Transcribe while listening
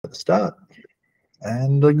Let's start.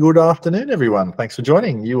 And good afternoon, everyone. Thanks for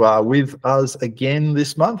joining. You are with us again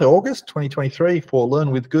this month, August 2023, for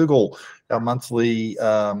Learn with Google, our monthly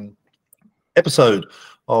episode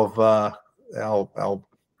of our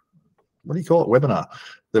what do you call it, webinar,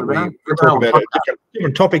 that we talk about a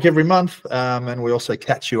different topic every month, and we also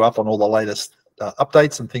catch you up on all the latest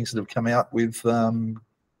updates and things that have come out with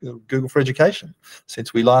Google for Education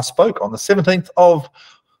since we last spoke on the 17th of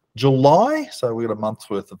July. So we've got a month's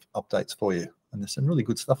worth of updates for you, and there's some really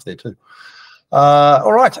good stuff there too.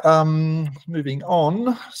 All right, moving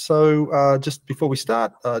on. So just before we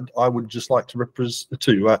start, I would just like to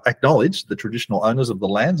acknowledge the traditional owners of the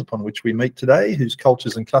lands upon which we meet today, whose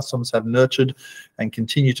cultures and customs have nurtured and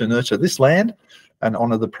continue to nurture this land, and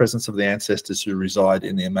honour the presence of the ancestors who reside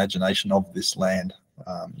in the imagination of this land.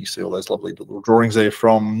 You see all those lovely little drawings there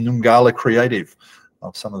from Noongala Creative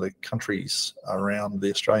of some of the countries around the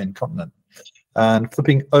Australian continent. And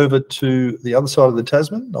flipping over to the other side of the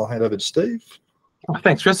Tasman, I'll hand over to Steve. Oh,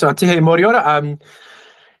 thanks, Chris. Te hei moriora.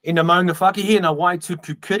 Ina maunga whakihi na wai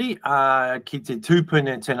tuku kuri ki te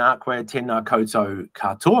tūpuna tēnā koe tēnā koutou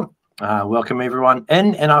katoa. Welcome everyone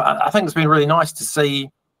in, and I think it's been really nice to see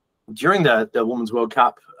during the Women's World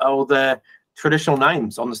Cup all the traditional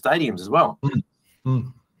names on the stadiums as well.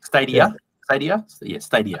 Stadia. Stadia.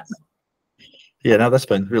 Yeah, no, that's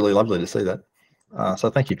been really lovely to see that. So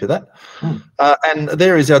thank you for that. And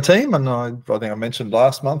there is our team, and I think I mentioned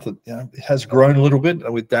last month that it has grown a little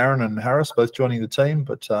bit with Darren and Harris both joining the team,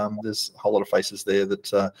 but there's a whole lot of faces there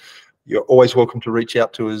that you're always welcome to reach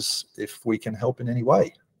out to us if we can help in any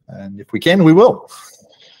way, and if we can, we will.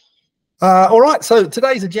 All right, so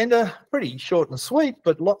today's agenda, pretty short and sweet,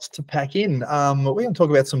 but lots to pack in. We're going to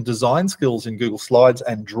talk about some design skills in Google Slides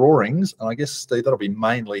and drawings, and I guess, Steve, that'll be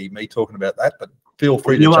mainly me talking about that, but feel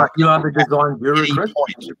free to jump in. You are the design guru, Chris.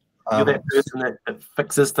 You're that person that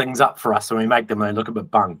fixes things up for us when we make them and look a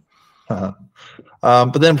bit bung.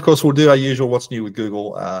 But then, of course, we'll do our usual what's new with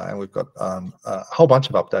Google, and we've got a whole bunch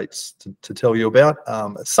of updates to tell you about.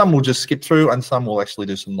 Some we'll just skip through, and some we'll actually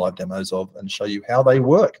do some live demos of and show you how they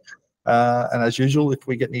work. And as usual, if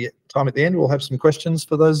we get any time at the end, we'll have some questions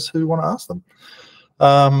for those who want to ask them.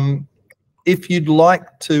 If you'd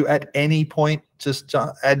like to, at any point, just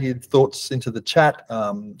add your thoughts into the chat.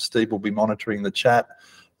 Steve will be monitoring the chat.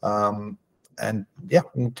 And yeah,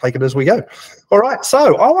 we'll take it as we go. All right,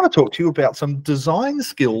 so I want to talk to you about some design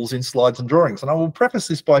skills in slides and drawings. And I will preface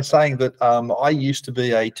this by saying that I used to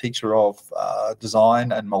be a teacher of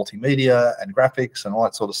design and multimedia and graphics and all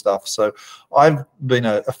that sort of stuff. So I've been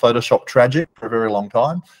a Photoshop tragic for a very long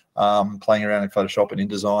time, playing around in Photoshop and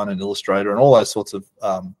InDesign and Illustrator and all those sorts of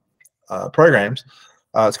programs.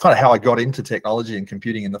 It's kind of how I got into technology and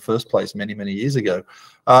computing in the first place many, many years ago.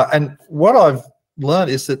 And what I've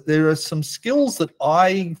learned is that there are some skills that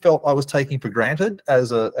I felt I was taking for granted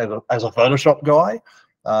as a Photoshop guy,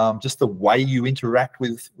 just the way you interact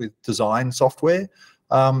with design software.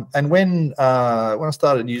 And when I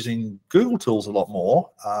started using Google tools a lot more,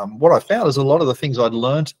 what I found is a lot of the things I'd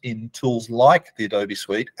learned in tools like the Adobe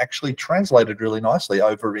Suite actually translated really nicely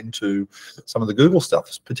over into some of the Google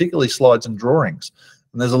stuff, particularly slides and drawings.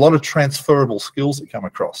 And there's a lot of transferable skills that come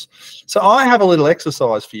across. So I have a little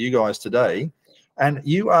exercise for you guys today, and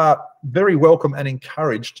you are very welcome and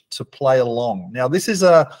encouraged to play along. Now, this is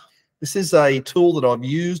a tool that I've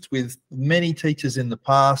used with many teachers in the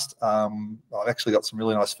past. I've actually got some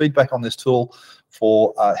really nice feedback on this tool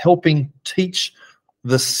for helping teach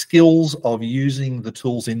the skills of using the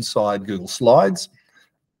tools inside Google Slides.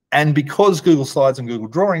 And because Google Slides and Google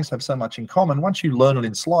Drawings have so much in common, once you learn it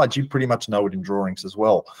in Slides, you pretty much know it in Drawings as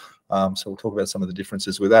well. So we'll talk about some of the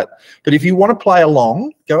differences with that. But if you want to play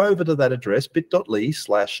along, go over to that address,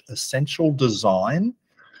 bit.ly/essentialdesign.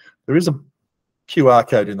 There is a QR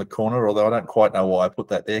code in the corner, although I don't quite know why I put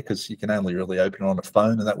that there, because you can only really open it on a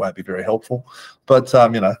phone, and that won't be very helpful. But,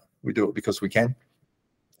 we do it because we can.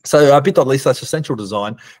 So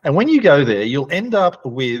bit.ly/essentialdesign. And when you go there, you'll end up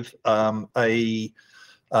with thank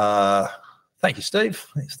you, Steve.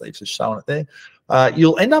 Steve's just showing it there.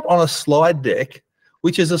 You'll end up on a slide deck,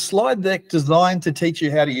 which is a slide deck designed to teach you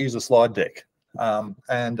how to use a slide deck.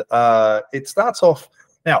 It starts off,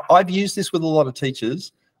 now I've used this with a lot of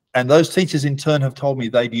teachers, and those teachers in turn have told me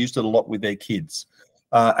they've used it a lot with their kids.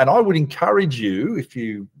 And I would encourage you, if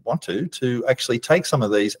you want to actually take some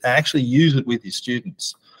of these and actually use it with your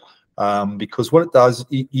students. Because what it does,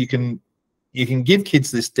 you can give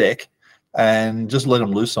kids this deck and just let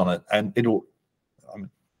them loose on it, and it'll,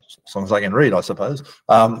 as long as they can read, I suppose,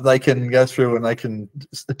 they can go through and they can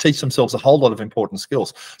teach themselves a whole lot of important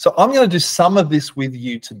skills. So I'm going to do some of this with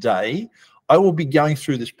you today. I will be going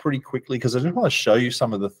through this pretty quickly because I just want to show you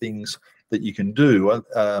some of the things that you can do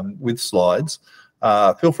with slides.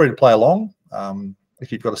 Feel free to play along.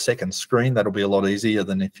 If you've got a second screen, that'll be a lot easier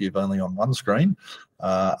than if you've only on one screen.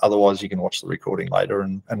 Otherwise, you can watch the recording later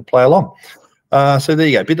and play along. So there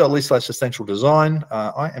you go, bit.ly/essential design.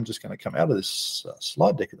 I am just going to come out of this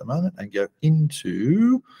slide deck at the moment and go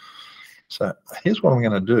into, so here's what I'm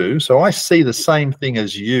going to do. So I see the same thing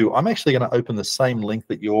as you. I'm actually going to open the same link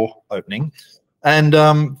that you're opening. And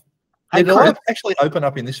it'll actually open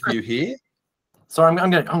up in this view here. So I'm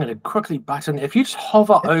going to quickly button. If you just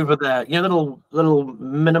hover over the little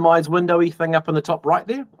minimize windowy thing up in the top right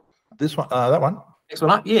there. This one, that one. Next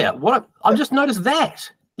one up. Yeah. I've just noticed that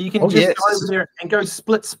you can just go over there and go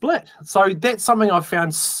split. So that's something I've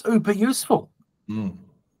found super useful.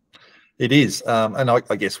 It is, and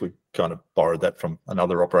I guess we kind of borrowed that from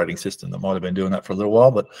another operating system that might have been doing that for a little while,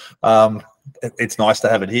 but it's nice to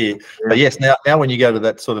have it here. But yes, now when you go to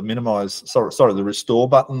that sort of minimize, sorry, the restore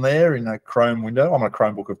button there in a Chrome window, I'm on a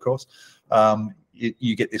Chromebook, of course,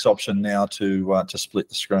 you get this option now to split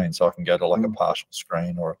the screen. So I can go to like a partial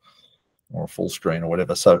screen or a full screen or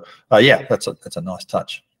whatever. So yeah, that's a nice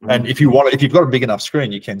touch. And if you've got a big enough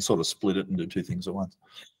screen, you can sort of split it and do two things at once.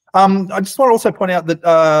 I just want to also point out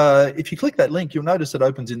that if you click that link, you'll notice it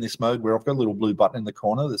opens in this mode where I've got a little blue button in the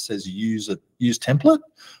corner that says use template.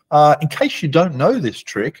 In case you don't know this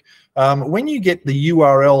trick, when you get the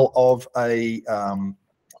URL of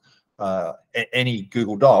any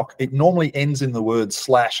Google Doc, it normally ends in the word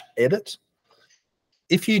 /edit.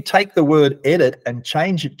 If you take the word edit and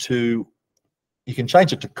change it to, you can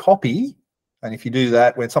change it to copy. And if you do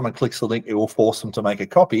that, when someone clicks the link, it will force them to make a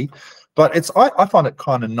copy. But I find it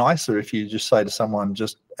kind of nicer if you just say to someone,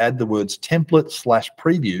 just add the words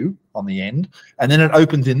template/preview on the end, and then it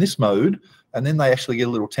opens in this mode, and then they actually get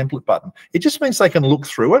a little template button. It just means they can look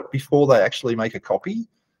through it before they actually make a copy.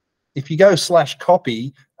 If you go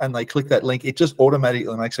 /copy and they click that link, it just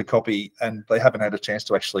automatically makes a copy and they haven't had a chance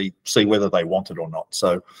to actually see whether they want it or not.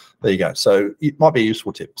 So there you go. So it might be a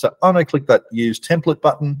useful tip. So I'm going to click that use template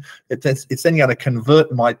button. It's then going to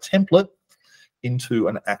convert my template into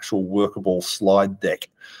an actual workable slide deck.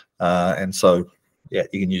 And so, yeah,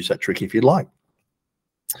 you can use that trick if you'd like.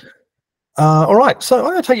 All right, so I'm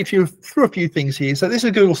going to take you through a few things here. So this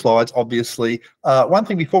is Google Slides, obviously. One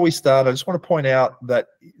thing before we start, I just want to point out that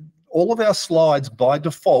all of our slides by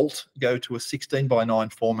default go to a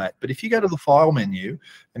 16:9 format. But if you go to the File menu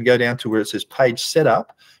and go down to where it says Page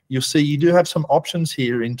Setup, you'll see you do have some options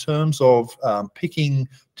here in terms of picking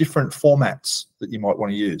different formats that you might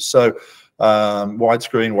want to use. So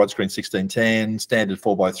widescreen 16:10, standard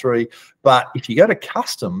 4:3. But if you go to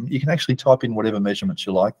Custom, you can actually type in whatever measurements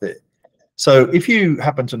you like there. So if you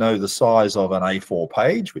happen to know the size of an A4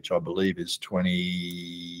 page, which I believe is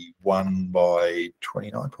 21 by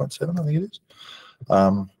 29.7, I think it is.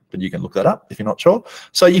 But you can look that up if you're not sure.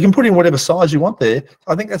 So you can put in whatever size you want there.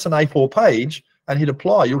 I think that's an A4 page, and hit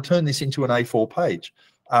apply. You'll turn this into an A4 page.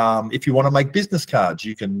 If you want to make business cards,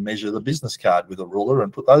 you can measure the business card with a ruler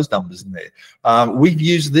and put those numbers in there. We've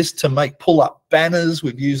used this to make pull-up banners.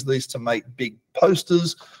 We've used these to make big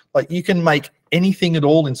posters. Like, you can make anything at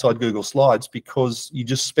all inside Google Slides because you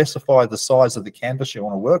just specify the size of the canvas you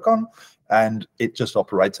want to work on, and it just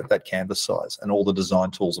operates at that canvas size, and all the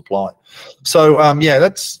design tools apply. So yeah,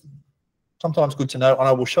 that's sometimes good to know, and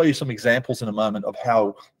I will show you some examples in a moment of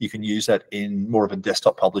how you can use that in more of a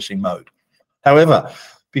desktop publishing mode. However,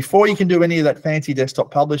 before you can do any of that fancy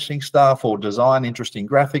desktop publishing stuff or design interesting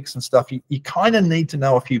graphics and stuff, you kind of need to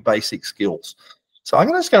know a few basic skills. So I'm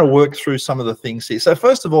just going to work through some of the things here. So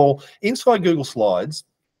first of all, inside Google Slides,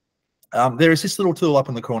 there is this little tool up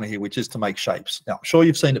in the corner here, which is to make shapes. Now, I'm sure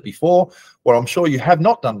you've seen it before. What I'm sure you have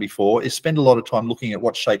not done before is spend a lot of time looking at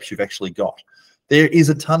what shapes you've actually got. There is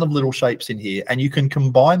a ton of little shapes in here, and you can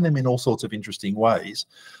combine them in all sorts of interesting ways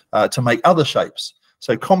to make other shapes.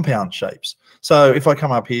 So compound shapes. So if I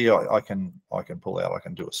come up here, I can pull out, I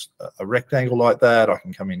can do a rectangle like that. I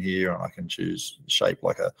can come in here and I can choose shape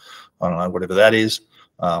like a, I don't know, whatever that is,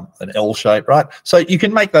 an L shape, right? So you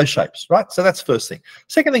can make those shapes, right? So that's first thing.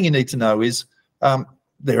 Second thing you need to know is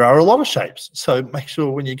there are a lot of shapes. So make sure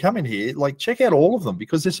when you come in here, like, check out all of them,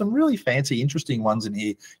 because there's some really fancy, interesting ones in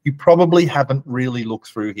here you probably haven't really looked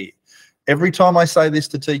through here. Every time I say this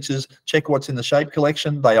to teachers, check what's in the shape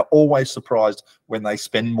collection, they are always surprised when they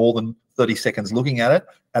spend more than 30 seconds looking at it,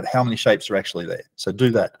 at how many shapes are actually there. So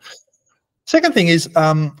do that. Second thing is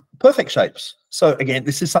perfect shapes. So again,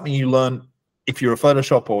 this is something you learn if you're a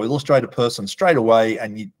Photoshop or Illustrator person straight away,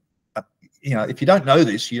 and you know, if you don't know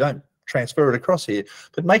this, you don't transfer it across here.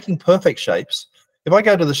 But making perfect shapes If I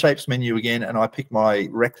go to the shapes menu again and I pick my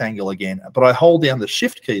rectangle again, but I hold down the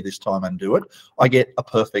shift key this time and do it, I get a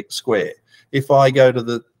perfect square. If I go to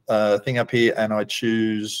the thing up here and I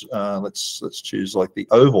choose, let's choose like the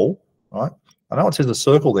oval, right? I know it says a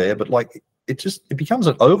circle there, but like it becomes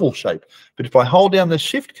an oval shape. But if I hold down the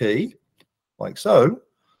shift key, like so,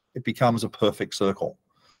 it becomes a perfect circle.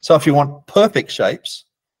 So if you want perfect shapes,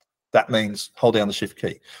 that means hold down the shift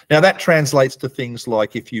key. Now that translates to things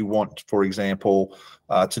like if you want, for example,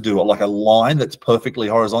 to do like a line that's perfectly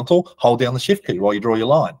horizontal, hold down the shift key while you draw your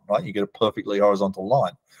line, right? You get a perfectly horizontal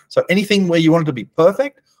line. So anything where you want it to be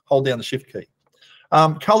perfect, hold down the shift key.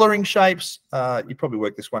 Coloring shapes, you probably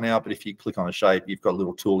work this one out, but if you click on a shape, you've got a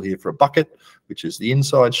little tool here for a bucket, which is the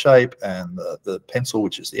inside shape, and the pencil,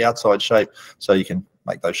 which is the outside shape. So you can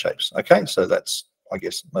make those shapes. Okay, so that's, I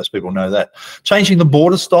guess most people know that. Changing the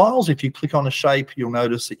border styles, if you click on a shape, you'll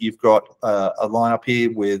notice that you've got a line up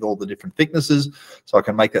here with all the different thicknesses. So I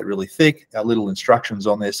can make that really thick. Our little instructions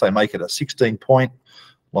on there say make it a 16 point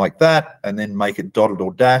like that, and then make it dotted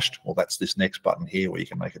or dashed. Well, that's this next button here where you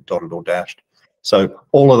can make it dotted or dashed. So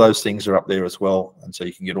all of those things are up there as well, and so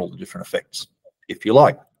you can get all the different effects if you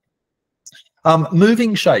like.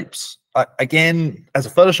 Moving shapes. Again, as a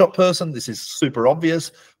Photoshop person, this is super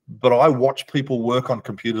obvious, but I watch people work on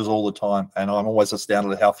computers all the time, and I'm always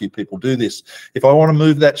astounded at how few people do this. If I want to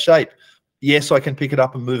move that shape, yes, I can pick it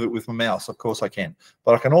up and move it with my mouse. Of course I can.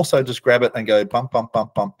 But I can also just grab it and go bump, bump,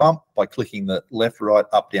 bump, bump, bump by clicking the left, right,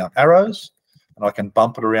 up, down arrows, and I can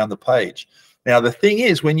bump it around the page. Now, the thing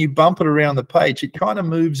is, when you bump it around the page, it kind of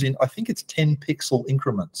moves in, I think it's 10 pixel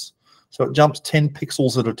increments. So it jumps 10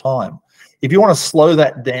 pixels at a time. If you want to slow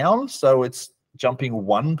that down so it's jumping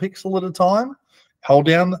 1 pixel at a time, hold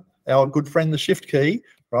down our good friend the shift key,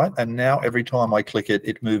 right? And now every time I click it,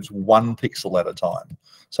 it moves 1 pixel at a time.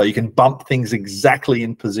 So you can bump things exactly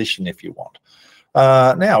in position if you want.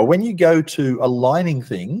 Now, when you go to aligning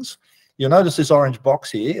things, you'll notice this orange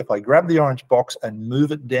box here. If I grab the orange box and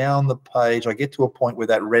move it down the page, I get to a point where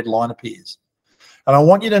that red line appears. And I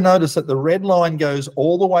want you to notice that the red line goes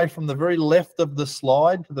all the way from the very left of the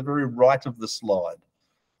slide to the very right of the slide.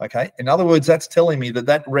 Okay, in other words, that's telling me that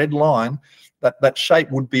that red line, that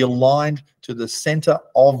shape would be aligned to the center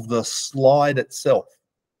of the slide itself.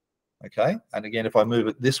 Okay, and again, if I move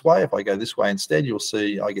it this way, if I go this way instead, you'll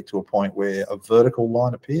see I get to a point where a vertical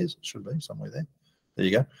line appears. It should be somewhere there. There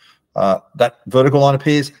you go. That vertical line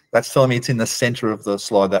appears. That's telling me it's in the center of the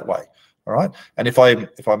slide that way. All right, and if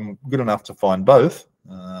I'm good enough to find both,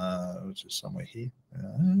 which is somewhere here,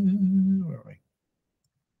 where are we?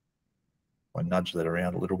 If I nudge that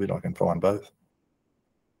around a little bit, I can find both.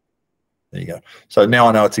 There you go. So now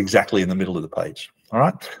I know it's exactly in the middle of the page. All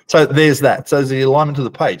right, so there's that. So there's the alignment to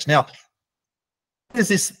the page. Now, there's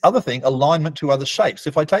this other thing, alignment to other shapes.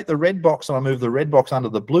 If I take the red box and I move the red box under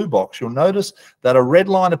the blue box, you'll notice that a red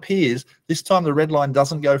line appears. This time the red line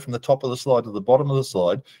doesn't go from the top of the slide to the bottom of the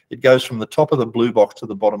slide. It goes from the top of the blue box to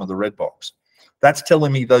the bottom of the red box. That's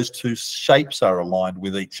telling me those two shapes are aligned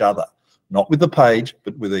with each other, not with the page,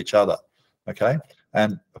 but with each other. Okay,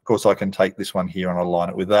 and of course I can take this one here and align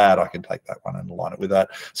it with that. I can take that one and align it with that.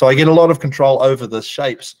 So I get a lot of control over the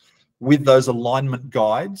shapes with those alignment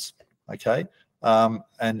guides. Okay.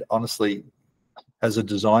 And honestly, as a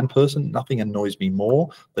design person, nothing annoys me more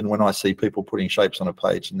than when I see people putting shapes on a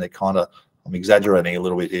page and they're kind of, I'm exaggerating a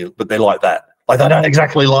little bit here, but they're like that. Like they don't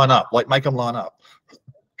exactly line up, like make them line up. It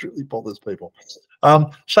really bothers people.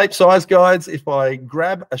 Shape size guides, if I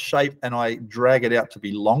grab a shape and I drag it out to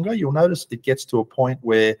be longer, you'll notice it gets to a point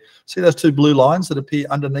where, see those two blue lines that appear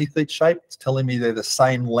underneath each shape? It's telling me they're the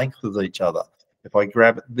same length as each other. If I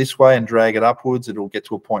grab it this way and drag it upwards, it'll get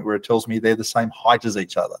to a point where it tells me they're the same height as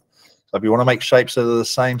each other. So if you want to make shapes that are the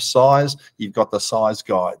same size, you've got the size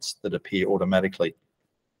guides that appear automatically.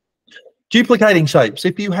 Duplicating shapes.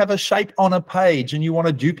 If you have a shape on a page and you want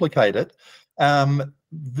to duplicate it,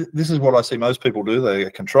 this is what I see most people do. They go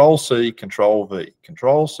Control C, Control V,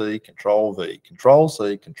 Control C, Control V, Control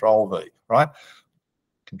C, Control V, right?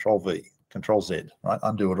 Control V, Control Z, right?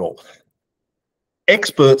 Undo it all.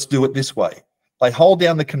 Experts do it this way. They hold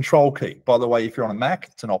down the Control key. By the way, if you're on a Mac,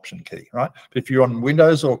 it's an Option key, right? But if you're on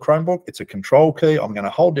Windows or Chromebook, it's a Control key. I'm going to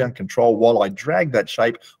hold down Control while I drag that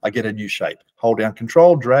shape. I get a new shape. Hold down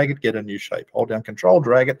Control, drag it, get a new shape. Hold down Control,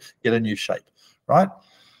 drag it, get a new shape, right?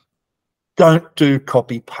 Don't do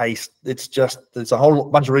copy paste. It's just, there's a whole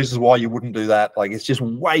bunch of reasons why you wouldn't do that. Like it's just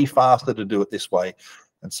way faster to do it this way.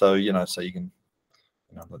 And so, you know, so you can,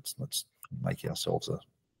 you know, let's make ourselves a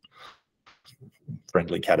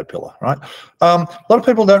friendly caterpillar, right? A lot of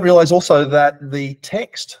people don't realize also that the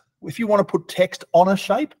text, if you want to put text on a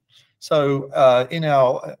shape, So in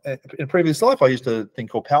a previous life, I used a thing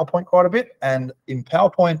called PowerPoint quite a bit. And in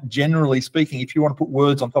PowerPoint, generally speaking, if you want to put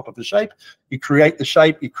words on top of the shape, you create the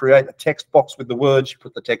shape, you create a text box with the words, you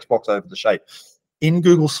put the text box over the shape. In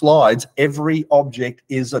Google Slides, every object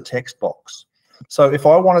is a text box. So if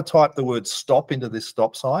I want to type the word stop into this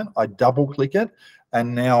stop sign, I double click it.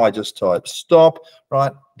 And now I just type stop,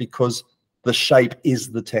 right? Because the shape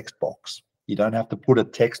is the text box. You don't have to put a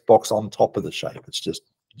text box on top of the shape. It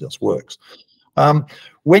just works.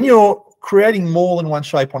 When you're creating more than one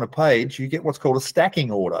shape on a page, you get what's called a stacking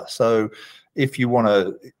order. So if you want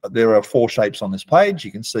to, there are 4 shapes on this page.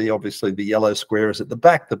 You can see obviously the yellow square is at the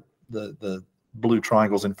back, the blue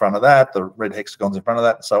triangles in front of that, the red hexagons in front of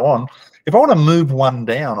that, and so on. If I want to move one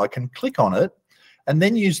down, I can click on it and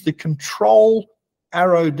then use the control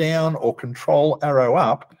arrow down or control arrow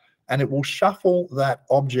up, and it will shuffle that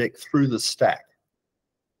object through the stack.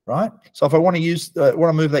 Right? So if I want to use, want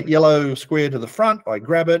to move that yellow square to the front, I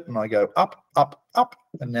grab it and I go up, up, up,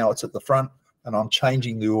 and now it's at the front, and I'm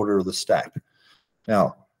changing the order of the stack.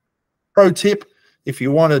 Now, pro tip, if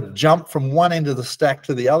you want to jump from one end of the stack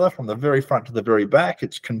to the other, from the very front to the very back,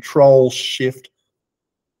 it's Control Shift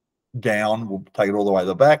down will take it all the way to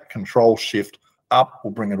the back. Control Shift up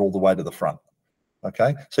will bring it all the way to the front.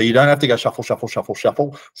 Okay, so you don't have to go shuffle, shuffle, shuffle,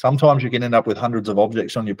 shuffle. Sometimes you can end up with hundreds of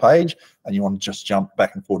objects on your page and you want to just jump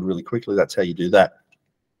back and forward really quickly. That's how you do that.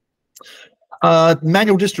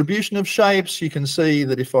 Manual distribution of shapes. You can see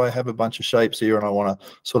that if I have a bunch of shapes here and I want to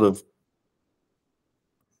sort of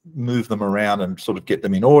move them around and sort of get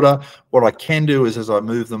them in order, what I can do is as I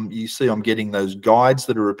move them, you see I'm getting those guides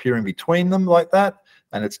that are appearing between them like that,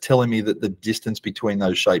 and it's telling me that the distance between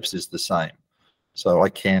those shapes is the same. So I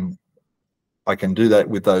can do that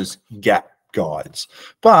with those gap guides,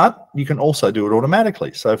 but you can also do it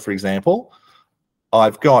automatically. So for example,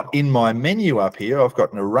 I've got in my menu up here, I've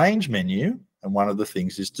got an arrange menu, and one of the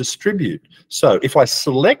things is distribute. So if I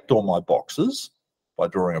select all my boxes by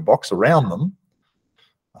drawing a box around them,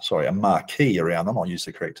 sorry, a marquee around them, I'll use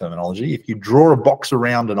the correct terminology. If you draw a box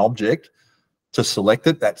around an object to select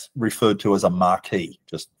it, that's referred to as a marquee,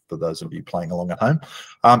 just for those of you playing along at home.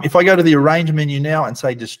 If I go to the arrange menu now and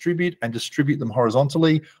say distribute and distribute them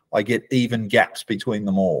horizontally, I get even gaps between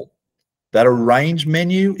them all. That arrange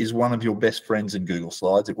menu is one of your best friends in Google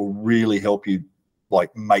Slides. It will really help you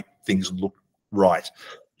like make things look right.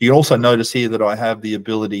 You can also notice here that I have the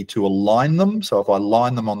ability to align them. So if I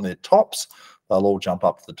line them on their tops, they'll all jump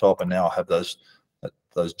up to the top, and now I have those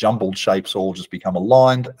jumbled shapes all just become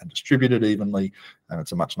aligned and distributed evenly, and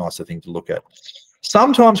it's a much nicer thing to look at.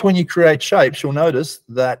 Sometimes when you create shapes, you'll notice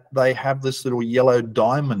that they have this little yellow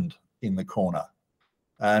diamond in the corner.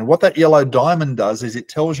 And what that yellow diamond does is it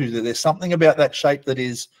tells you that there's something about that shape that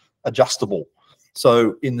is adjustable.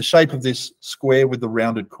 So in the shape of this square with the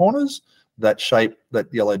rounded corners, that shape,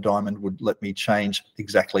 that yellow diamond would let me change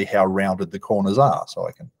exactly how rounded the corners are. So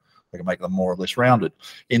I can make them more or less rounded.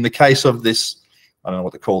 In the case of this, I don't know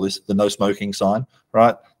what to call this, the no smoking sign,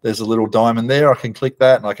 right? There's a little diamond there. I can click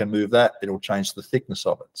that and I can move that. It'll change the thickness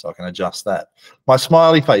of it. So I can adjust that. My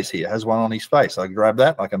smiley face here has one on his face. I can grab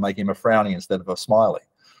that. I can make him a frowny instead of a smiley.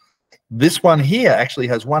 This one here actually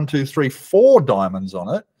has 1, 2, 3, 4 diamonds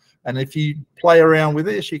on it. And if you play around with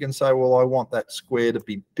this, you can say, well, I want that square to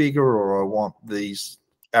be bigger, or I want these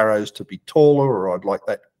arrows to be taller, or I'd like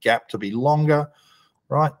that gap to be longer,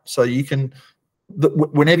 right? So you can,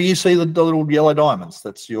 whenever you see the little yellow diamonds,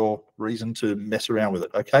 that's your reason to mess around with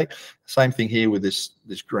it, okay? Same thing here with this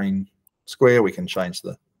green square. We can change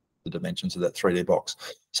the dimensions of that 3D box.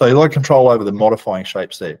 So you like control over the modifying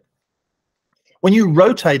shapes there. When you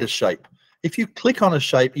rotate a shape, if you click on a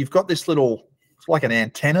shape, you've got this little, it's like an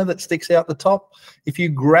antenna that sticks out the top. If you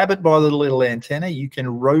grab it by the little antenna, you can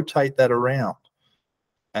rotate that around,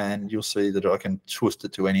 and you'll see that I can twist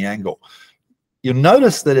it to any angle. You'll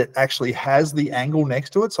notice that it actually has the angle next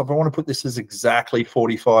to it. So if I want to put this as exactly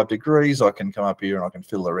 45 degrees, I can come up here and I can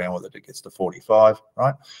fiddle around with it. It gets to 45,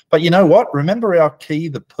 right? But you know what? Remember our key,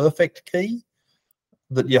 the perfect key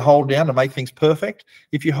that you hold down to make things perfect?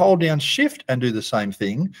 If you hold down Shift and do the same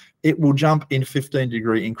thing, it will jump in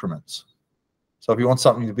 15-degree increments. So if you want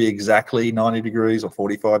something to be exactly 90 degrees or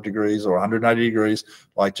 45 degrees or 180 degrees,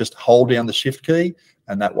 like just hold down the Shift key,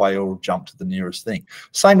 and that way it'll jump to the nearest thing.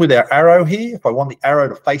 Same with our arrow here. If I want the arrow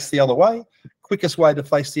to face the other way, quickest way to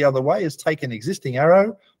face the other way is take an existing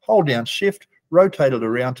arrow, hold down Shift, rotate it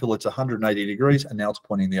around till it's 180 degrees, and now it's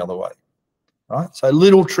pointing the other way, right? So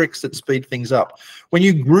little tricks that speed things up. When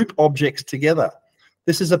you group objects together,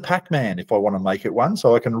 this is a Pac-Man if I want to make it one.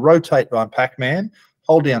 So I can rotate my Pac-Man,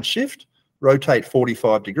 hold down Shift, rotate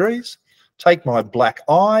 45 degrees, take my black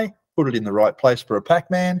eye, put it in the right place for a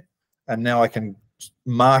Pac-Man, and now I can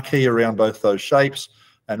marquee around both those shapes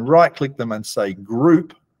and right click them and say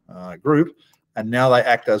group, and now they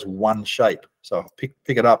act as one shape. So if I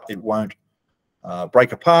pick it up, it won't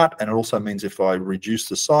break apart, and it also means if I reduce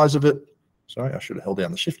the size of it, sorry, I should have held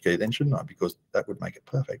down the shift key then, shouldn't I? Because that would make it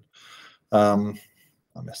perfect.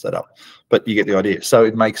 I messed that up, but you get the idea. So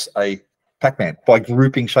it makes a Pac-Man by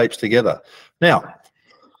grouping shapes together. Now,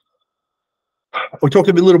 we talked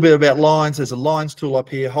a little bit about lines. There's a lines tool up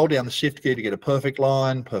here. Hold down the shift key to get a perfect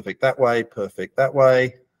line, perfect that way, perfect that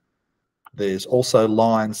way. There's also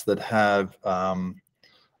lines that have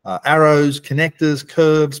arrows, connectors,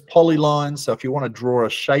 curves, polylines. So if you want to draw a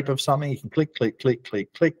shape of something, you can click, click, click,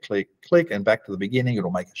 click, click, click, click, and back to the beginning,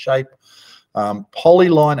 it'll make a shape.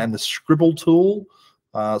 Polyline and the scribble tool.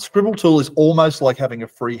 Scribble tool is almost like having a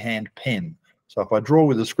freehand pen. So if I draw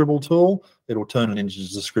with the scribble tool, it'll turn it into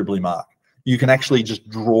just a scribbly mark. You can actually just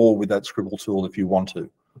draw with that scribble tool if you want to.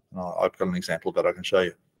 I've got an example of that I can show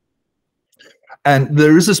you. And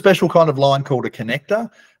there is a special kind of line called a connector.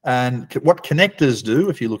 And what connectors do,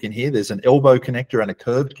 if you look in here, there's an elbow connector and a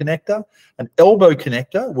curved connector. An elbow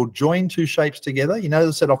connector will join two shapes together. You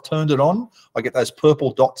notice that I've turned it on. I get those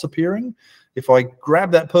purple dots appearing. If I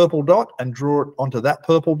grab that purple dot and draw it onto that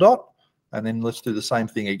purple dot, and then let's do the same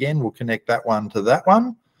thing again, we'll connect that one to that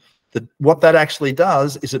one. What that actually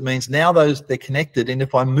does is it means now they're connected, and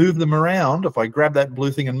if I move them around, if I grab that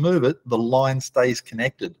blue thing and move it, the line stays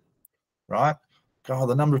connected, right? God,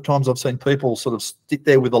 the number of times I've seen people sort of sit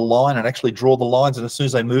there with a line and actually draw the lines, and as soon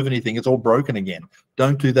as they move anything, it's all broken again.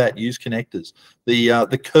 Don't do that. Use connectors.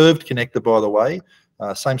 The curved connector, by the way,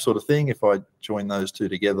 same sort of thing. If I join those two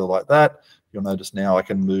together like that, you'll notice now I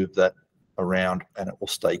can move that around and it will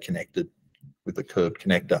stay connected with the curved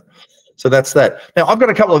connector. So that's that. Now, I've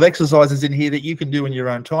got a couple of exercises in here that you can do in your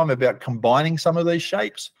own time about combining some of these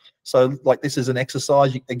shapes. So like this is an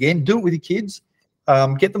exercise. Again, do it with your kids.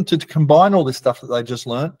 Get them to combine all this stuff that they just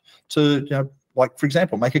learned to, like, for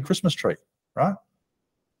example, make a Christmas tree, right?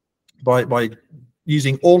 By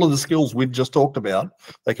using all of the skills we've just talked about,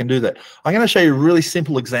 they can do that. I'm going to show you a really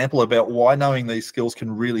simple example about why knowing these skills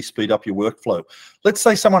can really speed up your workflow. Let's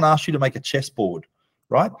say someone asked you to make a chessboard,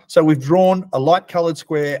 right? So we've drawn a light colored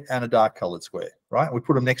square and a dark colored square, right? We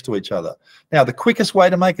put them next to each other. Now, the quickest way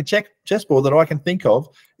to make a chessboard that I can think of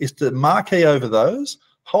is to marquee over those,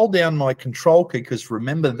 hold down my control key, because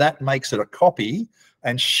remember that makes it a copy,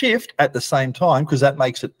 and shift at the same time because that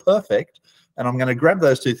makes it perfect. And I'm going to grab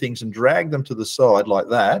those two things and drag them to the side like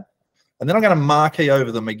that. And then I'm going to marquee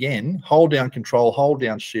over them again, hold down control, hold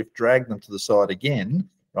down shift, drag them to the side again,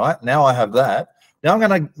 right? Now I have that. Now I'm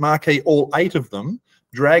going to marquee all 8 of them,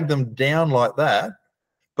 drag them down like that,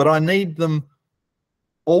 but I need them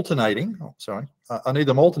alternating. Oh, sorry. I need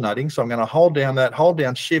them alternating. So I'm going to hold down that, hold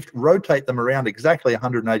down shift, rotate them around exactly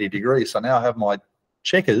 180 degrees. So now I have my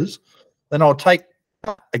checkers. Then I'll take,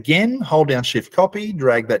 again, hold down shift copy,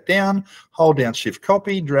 drag that down, hold down shift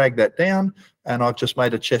copy, drag that down, and I've just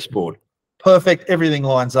made a chessboard. Perfect. Everything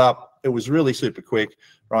lines up. It was really super quick,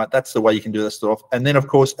 right? That's the way you can do this stuff. And then, of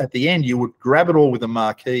course, at the end, you would grab it all with a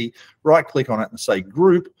marquee, right click on it and say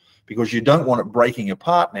group, because you don't want it breaking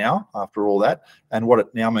apart now after all that. And what it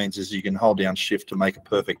now means is you can hold down shift to make a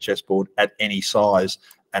perfect chessboard at any size,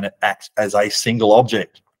 and it acts as a single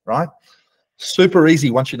object, right? Super easy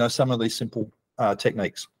once you know some of these simple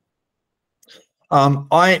techniques.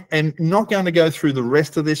 I am not going to go through the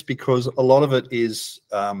rest of this because a lot of it is,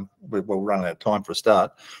 we're running out of time for a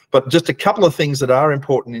start, but just a couple of things that are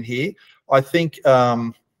important in here. I think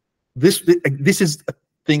this is a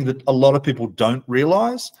thing that a lot of people don't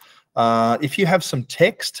realize. If you have some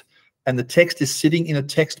text and the text is sitting in a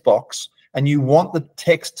text box and you want the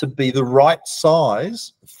text to be the right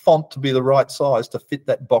size, font to be the right size to fit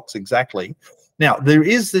that box exactly. Now, there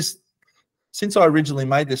is this, since I originally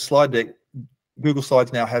made this slide deck, Google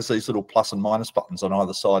Slides now has these little plus and minus buttons on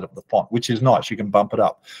either side of the font, which is nice. You can bump it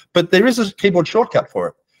up. But there is a keyboard shortcut for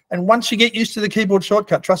it. And once you get used to the keyboard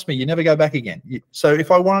shortcut, trust me, you never go back again. So if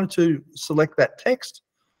I wanted to select that text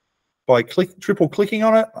by triple clicking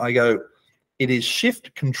on it, I go, it is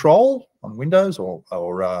Shift Control on Windows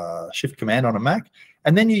or Shift Command on a Mac.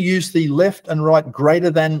 And then you use the left and right greater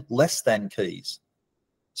than, less than keys.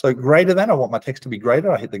 So greater than, I want my text to be greater.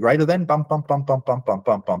 I hit the greater than, bump, bump, bump, bump, bump, bump,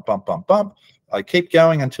 bump, bump, bump, bump, bump. I keep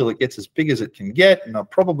going until it gets as big as it can get, and I'll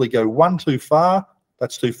probably go one too far.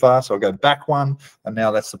 That's too far, so I'll go back one, and now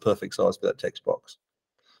that's the perfect size for that text box.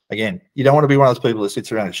 Again, you don't want to be one of those people that sits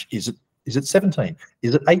around and, is it 17?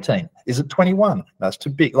 Is it 18? Is it 21? That's too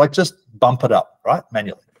big. Like, just bump it up, right?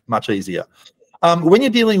 Manually, much easier. When you're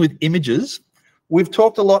dealing with images, we've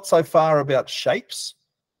talked a lot so far about shapes,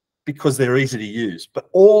 because they're easy to use. But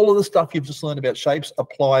all of the stuff you've just learned about shapes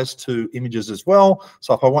applies to images as well.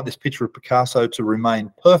 So if I want this picture of Picasso to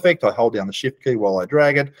remain perfect, I hold down the Shift key while I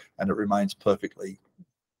drag it, and it remains perfectly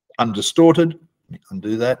undistorted. Let me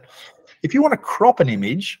undo that. If you want to crop an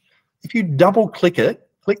image, if you double click it,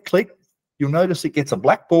 click, you'll notice it gets a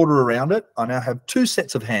black border around it. I now have two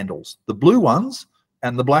sets of handles, the blue ones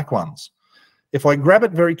and the black ones. If I grab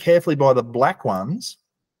it very carefully by the black ones,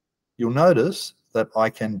 you'll notice that I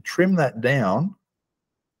can trim that down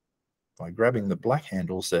by grabbing the black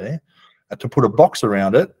handles there to put a box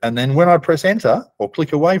around it. And then when I press enter or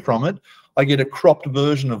click away from it, I get a cropped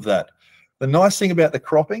version of that. The nice thing about the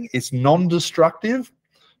cropping, it's non-destructive.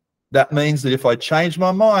 That means that if I change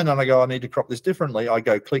my mind and I go, I need to crop this differently, I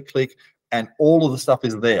go click, and all of the stuff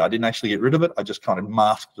is there. I didn't actually get rid of it. I just kind of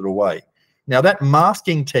masked it away. Now that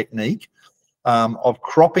masking technique of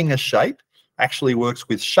cropping a shape actually works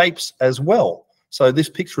with shapes as well. So this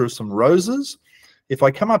picture of some roses, if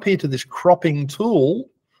I come up here to this cropping tool,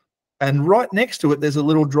 and right next to it, there's a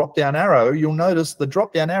little drop-down arrow, you'll notice the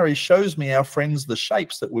drop-down arrow shows me our friends the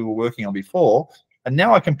shapes that we were working on before. And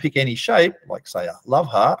now I can pick any shape, like say a love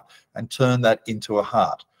heart, and turn that into a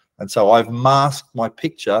heart. And so I've masked my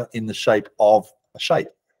picture in the shape of a shape.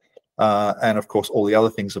 And of course, all the other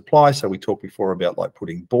things apply. So we talked before about like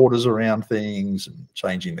putting borders around things and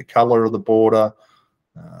changing the color of the border,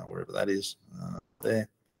 wherever that is, there.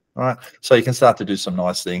 All right. So you can start to do some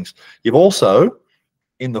nice things. You've also,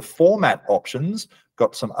 in the format options,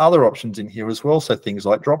 got some other options in here as well. So things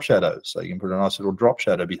like drop shadows. So you can put a nice little drop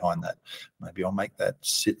shadow behind that. Maybe I'll make that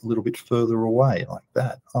sit a little bit further away like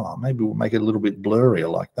that. Oh, maybe we'll make it a little bit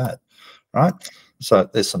blurrier like that. Right. So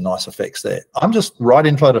there's some nice effects there. I'm just right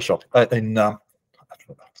in Photoshop.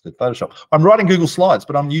 Photoshop. I'm writing Google Slides,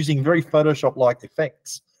 but I'm using very Photoshop-like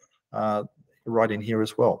effects right in here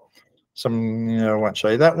as well. Some, I won't show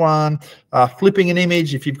you that one. Flipping an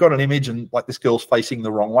image. If you've got an image and like this girl's facing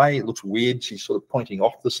the wrong way, it looks weird. She's sort of pointing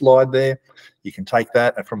off the slide there. You can take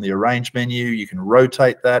that and from the arrange menu, you can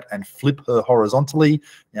rotate that and flip her horizontally.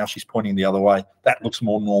 Now she's pointing the other way. That looks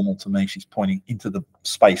more normal to me. She's pointing into the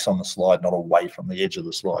space on the slide, not away from the edge of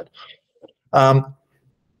the slide.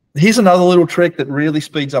 Here's another little trick that really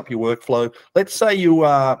speeds up your workflow. Let's say you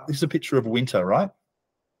this is a picture of winter, right?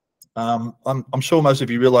 I'm sure most of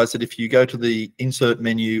you realize that if you go to the insert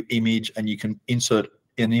menu, image, and you can insert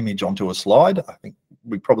an image onto a slide, I think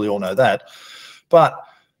we probably all know that. But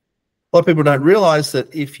a lot of people don't realize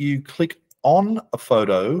that if you click on a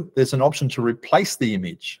photo, there's an option to replace the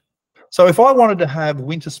image. So if I wanted to have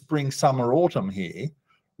winter, spring, summer, autumn here,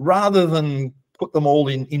 rather than put them all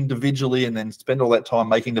in individually and then spend all that time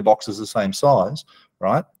making the boxes the same size,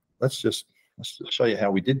 right? Let's just show you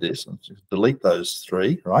how we did this. Let's just delete those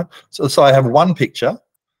three, right? So I have one picture.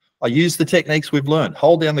 I use the techniques we've learned.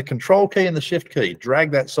 Hold down the Control key and the Shift key.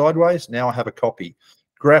 Drag that sideways. Now I have a copy.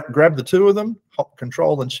 Grab the two of them,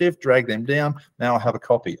 Control and Shift, drag them down. Now I have a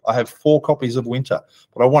copy. I have 4 copies of winter.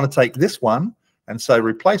 But I want to take this one and say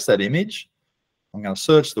replace that image. I'm going to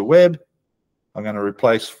search the web. I'm going to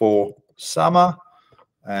replace for summer.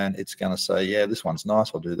 And it's going to say, yeah, this one's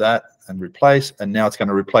nice. I'll do that and replace. And now it's going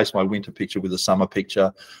to replace my winter picture with a summer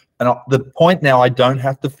picture. And the point now, I don't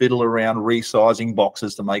have to fiddle around resizing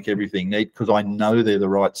boxes to make everything neat because I know they're the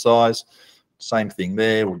right size. Same thing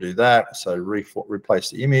there. We'll do that. So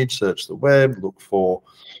replace the image, search the web, look for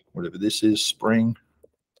whatever this is, spring.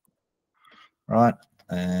 Right.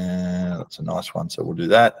 And that's a nice one. So we'll do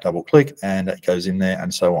that, double click, and that goes in there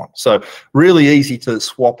and so on. So really easy to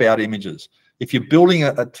swap out images. If you're building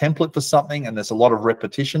a template for something and there's a lot of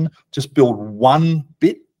repetition, just build one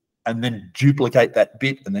bit and then duplicate that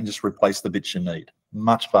bit and then just replace the bits you need.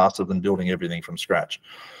 Much faster than building everything from scratch.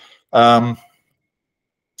 There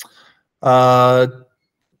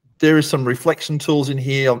is some reflection tools in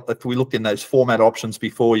here. If we looked in those format options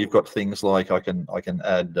before, you've got things like I can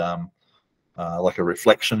add like a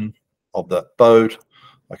reflection of the boat.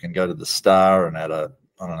 I can go to the star and add a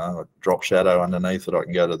drop shadow underneath it. I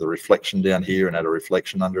can go to the reflection down here and add a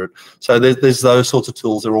reflection under it. So there's those sorts of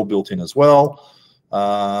tools. They're all built in as well.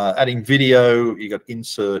 Adding video, you got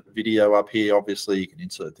insert video up here. Obviously, you can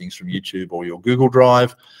insert things from YouTube or your Google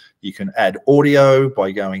Drive. You can add audio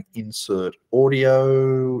by going insert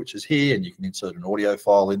audio, which is here, and you can insert an audio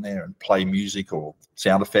file in there and play music or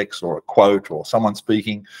sound effects or a quote or someone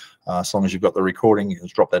speaking. As long as you've got the recording, you can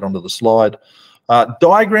just drop that onto the slide.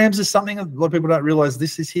 Diagrams is something a lot of people don't realize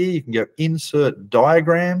this is here. You can go insert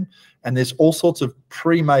diagram, and there's all sorts of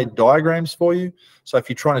pre-made diagrams for you. So if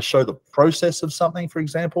you're trying to show the process of something, for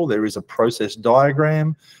example, there is a process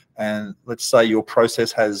diagram, and let's say your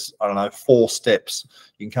process has, I don't know, 4 steps.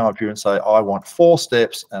 You can come up here and say, I want 4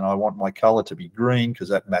 steps, and I want my color to be green because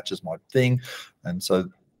that matches my thing. And so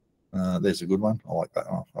there's a good one. I like that.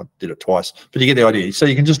 Oh, I did it twice, but you get the idea. So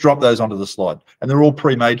you can just drop those onto the slide, and they're all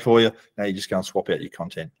pre-made for you. Now you just go and swap out your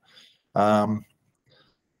content.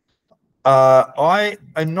 I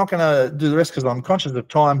am not going to do the rest because I'm conscious of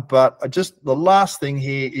time, but the last thing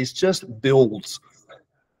here is just builds.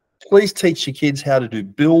 Please teach your kids how to do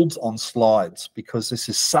builds on slides, because this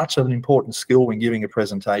is such an important skill when giving a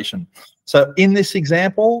presentation. So in this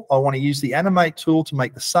example, I want to use the animate tool to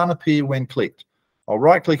make the sun appear when clicked. I'll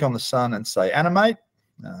right click on the sun and say animate.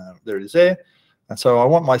 There it is there. And so I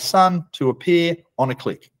want my sun to appear on a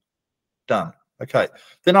click. Done. Okay.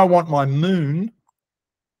 Then I want my moon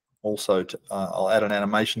also to, I'll add an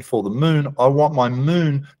animation for the moon. I want my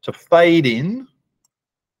moon to fade in,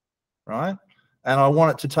 right? And I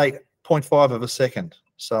want it to take 0.5 of a second.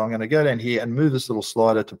 So I'm going to go down here and move this little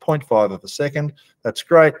slider to 0.5 of a second. That's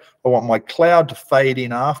great. I want my cloud to fade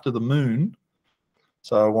in after the moon.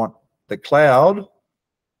 So I want the cloud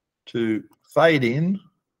to fade in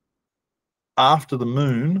after the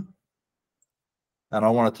moon. And I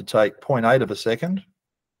want it to take 0.8 of a second.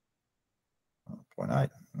 0.8.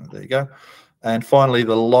 There you go. And finally,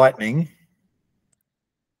 the lightning.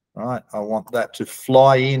 Right, I want that to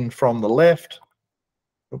fly in from the left.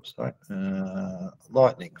 Oops, sorry.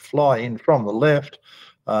 Lightning, fly in from the left.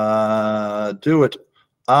 Do it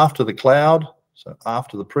after the cloud, so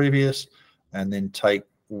after the previous, and then take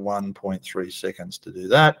 1.3 seconds to do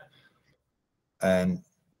that. And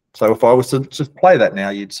so if I was to just play that now,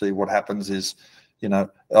 you'd see what happens is, you know,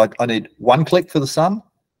 I need 1 click for the sun.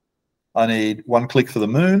 I need 1 click for the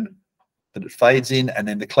moon, that it fades in, and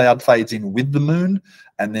then the cloud fades in with the moon,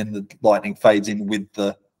 and then the lightning fades in with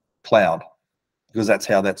the cloud, because that's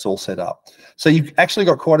how that's all set up. So you've actually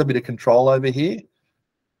got quite a bit of control over here,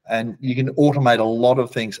 and you can automate a lot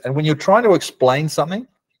of things. And when you're trying to explain something,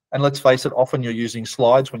 and let's face it, often you're using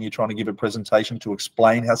slides when you're trying to give a presentation to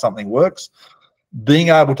explain how something works, being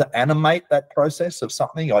able to animate that process of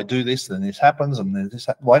something, I do this, then this happens, and then this,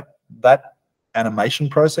 like that animation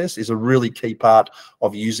process is a really key part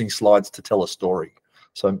of using slides to tell a story.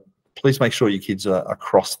 So please make sure your kids are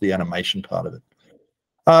across the animation part of it.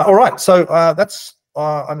 All right, so that's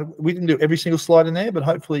we didn't do every single slide in there, but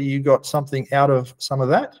hopefully you got something out of some of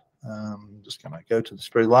that. Just going to go to this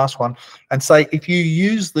very last one and say, if you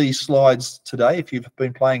use these slides today, if you've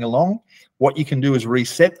been playing along, what you can do is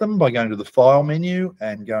reset them by going to the File menu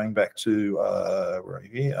and going back to right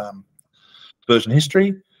here, version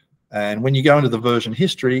history. And when you go into the version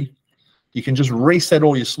history, you can just reset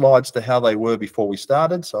all your slides to how they were before we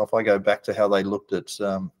started. So if I go back to how they looked at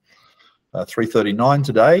 339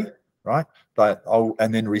 today, right?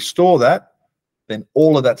 And then restore that, then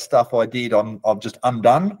all of that stuff I did, I've just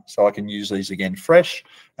undone, so I can use these again fresh.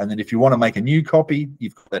 And then if you want to make a new copy,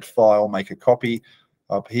 you've got that file, make a copy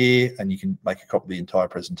up here, and you can make a copy of the entire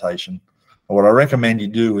presentation. And what I recommend you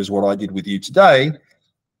do is what I did with you today,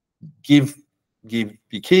 give your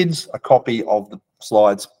kids a copy of the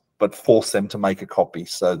slides, but force them to make a copy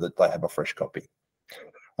so that they have a fresh copy.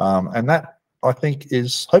 And that, I think,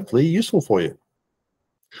 is hopefully useful for you.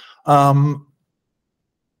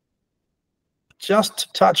 Just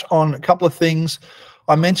to touch on a couple of things.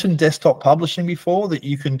 I mentioned desktop publishing before, that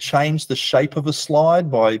you can change the shape of a slide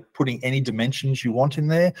by putting any dimensions you want in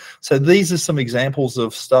there. So these are some examples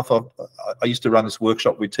of stuff. I used to run this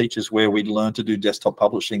workshop with teachers where we'd learn to do desktop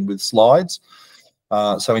publishing with slides.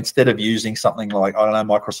 So instead of using something like, I don't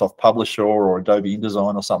know, Microsoft Publisher or Adobe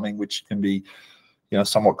InDesign or something, which can be, you know,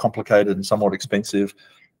 somewhat complicated and somewhat expensive,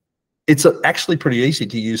 it's actually pretty easy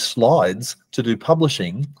to use slides to do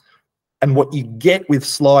publishing. And what you get with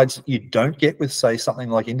slides you don't get with, say,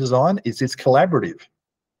 something like InDesign is it's collaborative,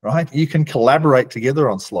 right? You can collaborate together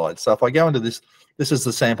on slides. So if I go into this, this is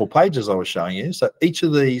the sample pages I was showing you. So each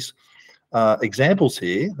of these examples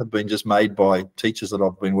here have been just made by teachers that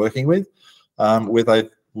I've been working with, where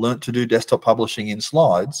they've learnt to do desktop publishing in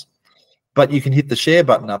slides. But you can hit the share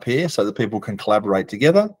button up here so that people can collaborate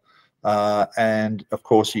together. And of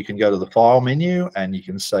course, you can go to the File menu and you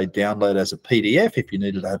can say download as a PDF if you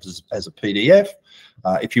need it as a PDF.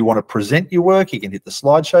 If you want to present your work, you can hit the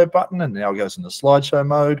slideshow button, and now it goes into slideshow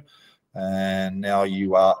mode. And now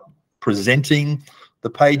you are presenting the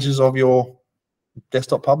pages of your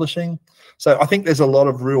desktop publishing. So I think there's a lot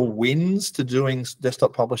of real wins to doing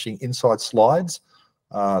desktop publishing inside slides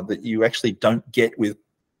that you actually don't get with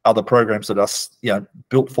other programs that are, you know,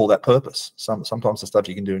 built for that purpose. Sometimes the stuff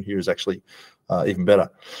you can do in here is actually even better.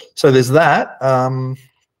 So there's that.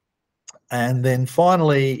 And then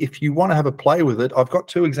finally, if you want to have a play with it, I've got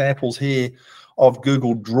 2 examples here of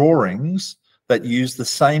Google drawings that use the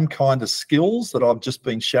same kind of skills that I've just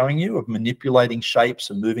been showing you of manipulating shapes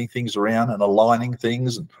and moving things around and aligning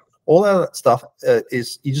things and all that stuff.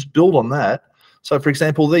 Is you just build on that. So for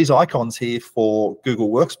example, these icons here for Google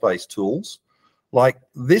Workspace tools, like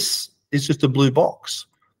this is just a blue box.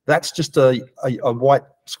 That's just a white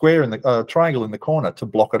square in the triangle in the corner to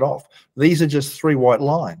block it off. These are just 3 white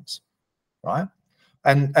lines, right?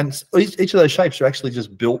 And each of those shapes are actually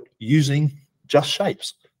just built using just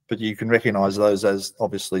shapes, but you can recognize those as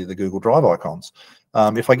obviously the Google Drive icons.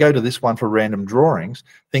 If I go to this one for random drawings,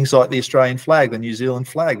 things like the Australian flag, the New Zealand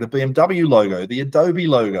flag, the BMW logo, the Adobe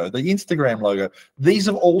logo, the Instagram logo, these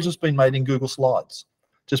have all just been made in Google Slides,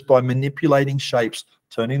 just by manipulating shapes,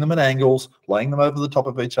 turning them at angles, laying them over the top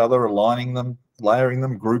of each other, aligning them, layering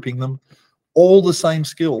them, grouping them, all the same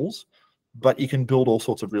skills, but you can build all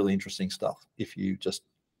sorts of really interesting stuff if you just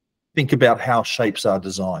think about how shapes are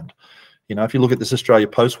designed. You know, if you look at this Australia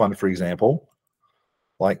Post one, for example,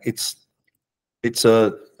 like it's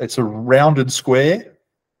a rounded square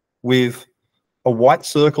with a white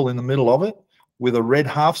circle in the middle of it with a red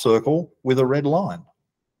half circle with a red line.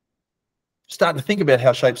 Start to think about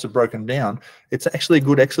how shapes are broken down. It's actually a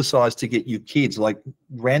good exercise to get you kids, like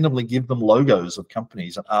randomly give them logos of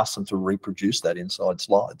companies and ask them to reproduce that inside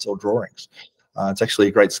slides or drawings. It's actually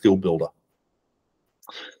a great skill builder.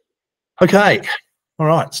 Okay, all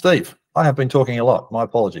right, Steve, I have been talking a lot. My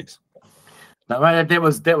apologies. No, mate, that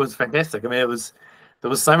was fantastic. I mean, there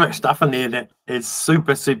was so much stuff in there that is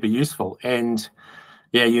super useful, and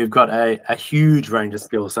yeah, you've got a huge range of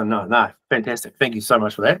skills. So no, fantastic. Thank you so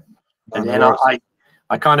much for that. And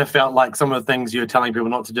I kind of felt like some of the things you were telling people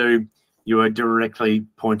not to do, you were directly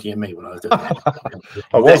pointing at me when I was doing that.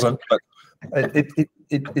 I wasn't, but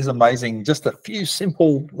it is amazing. Just a few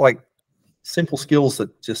simple skills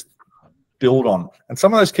that just build on, and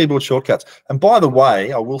some of those keyboard shortcuts. And by the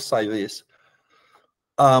way, I will say this.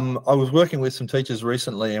 I was working with some teachers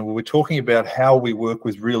recently, and we were talking about how we work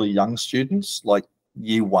with really young students, like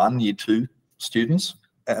year 1, year 2 students,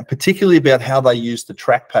 and particularly about how they use the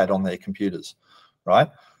trackpad on their computers, right?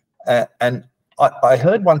 And I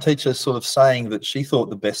heard one teacher sort of saying that she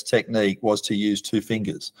thought the best technique was to use 2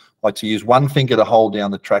 fingers, like to use one finger to hold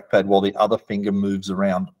down the trackpad while the other finger moves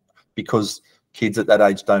around, because kids at that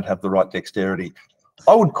age don't have the right dexterity.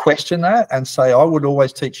 I would question that and say I would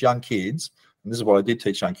always teach young kids, and this is what I did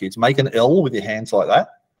teach young kids, make an L with your hands like that,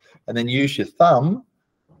 and then use your thumb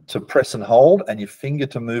to press and hold and your finger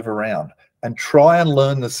to move around, and try and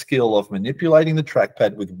learn the skill of manipulating the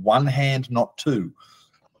trackpad with one hand, not 2.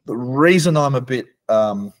 The reason I'm a bit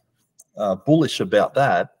bullish about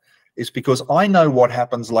that is because I know what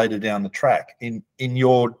happens later down the track in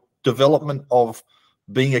your development of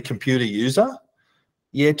being a computer user.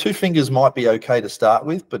 Yeah, 2 fingers might be okay to start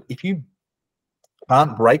with, but if you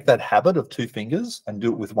can't break that habit of 2 fingers and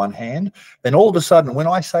do it with one hand, then all of a sudden, when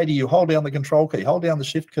I say to you, hold down the control key, hold down the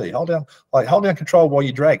shift key, hold down control while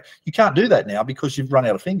you drag, you can't do that now because you've run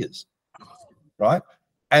out of fingers, right?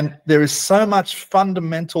 And there is so much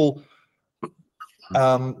fundamental,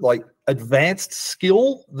 like advanced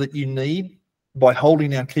skill that you need by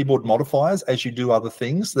holding down keyboard modifiers as you do other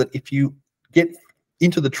things, that if you get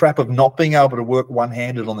into the trap of not being able to work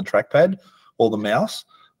one-handed on the trackpad or the mouse,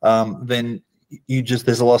 then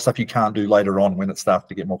there's a lot of stuff you can't do later on when it starts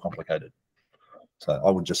to get more complicated. So I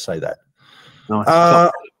would just say that.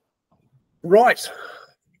 Nice. Right.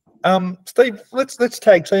 Steve, let's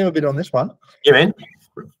tag team a bit on this one. Yeah, man.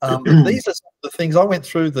 These are some of the things I went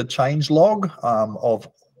through the change log of.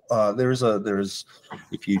 There is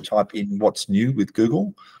if you type in what's new with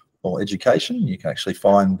Google or education, you can actually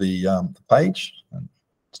find the page. And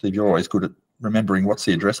Steve, you're always good at remembering what's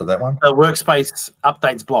the address of that one. The Workspace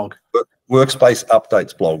Updates blog. Workspace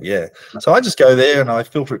Updates blog, yeah. So I just go there and I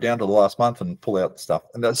filter it down to the last month and pull out stuff.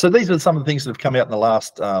 And so these are some of the things that have come out in the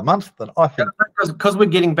last month that I think, because we're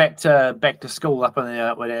getting back to school up in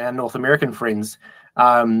with our North American friends.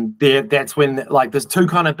 That's when, like, there's 2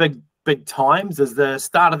 kind of big times. There's the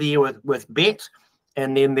start of the year with BET,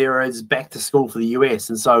 and then there is back to school for the US.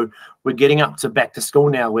 And so we're getting up to back to school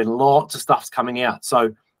now, where lots of stuff's coming out.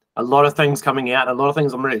 So a lot of things coming out, a lot of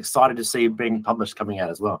things I'm really excited to see being published coming out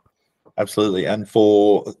as well. Absolutely. And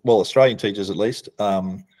for, well, Australian teachers at least,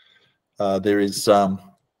 there is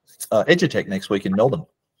EduTech next week in Melbourne.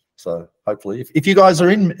 So hopefully, if you guys are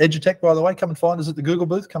in EduTech, by the way, come and find us at the Google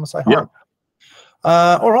booth. Come and say hi.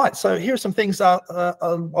 Yeah. All right. So here are some things. I've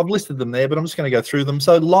listed them there, but I'm just going to go through them.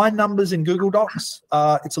 So line numbers in Google Docs.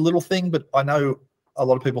 It's a little thing, but I know a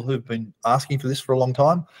lot of people who've been asking for this for a long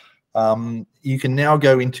time. you can now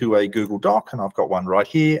go into a Google Doc, and I've got one right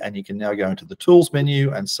here, and you can now go into the Tools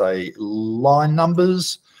menu and say line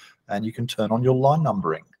numbers, and you can turn on your line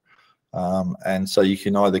numbering. And so you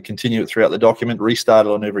can either continue it throughout the document, restart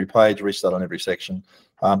it on every page, restart on every section.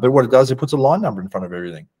 But what it does, it puts a line number in front of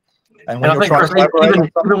everything. And when you're trying to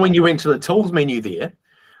collaborate, even when you went to the Tools menu there,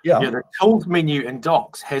 yeah, the Tools menu in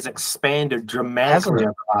Docs has expanded dramatically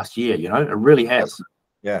over the last year. It really has.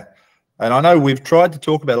 Yeah. And I know we've tried to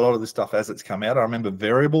talk about a lot of this stuff as it's come out. I remember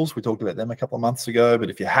variables. We talked about them a couple of months ago. But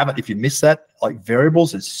if you missed that, like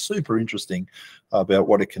variables is super interesting about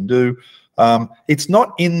what it can do. It's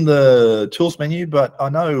not in the tools menu, but I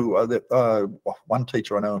know that one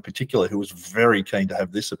teacher I know in particular who was very keen to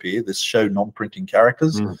have this appear, this show non-printing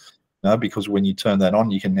characters. Because when you turn that on,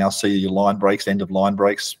 you can now see your line breaks, end of line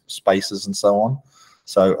breaks, spaces, and so on.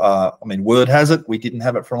 So, I mean, Word has it. We didn't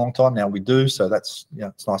have it for a long time. Now we do. So that's,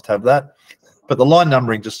 it's nice to have that. But the line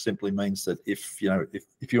numbering just simply means that if you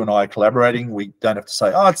and I are collaborating, we don't have to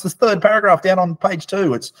say, oh, it's the third paragraph down on page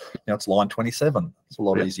 2. It's, it's line 27. It's a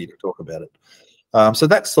lot easier to talk about it. So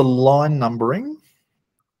that's the line numbering.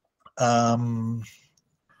 The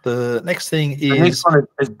next thing is... The next one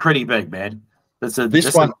is pretty big, man.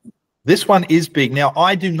 This one is big. Now,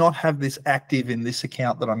 I do not have this active in this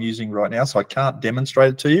account that I'm using right now, so I can't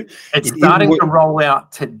demonstrate it to you. It's starting to roll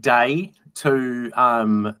out today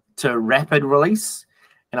to rapid release,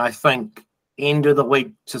 and I think end of the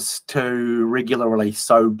week just to regular release.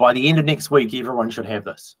 So by the end of next week, everyone should have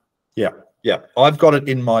this. Yeah. I've got it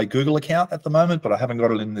in my Google account at the moment, but I haven't got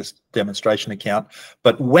it in this demonstration account.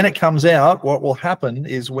 But when it comes out, what will happen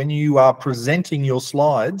is when you are presenting your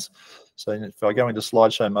slides, so if I go into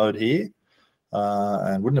slideshow mode here,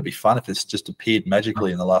 and wouldn't it be fun if it's just appeared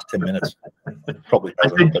magically in the last 10 minutes? Probably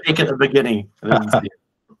hasn't. I did pick at the beginning.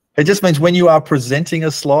 It just means when you are presenting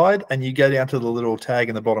a slide and you go down to the little tag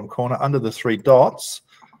in the bottom corner under the 3 dots,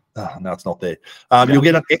 no, it's not there. You'll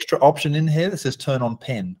get an extra option in here that says turn on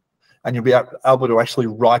pen, and you'll be able to actually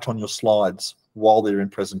write on your slides while they're in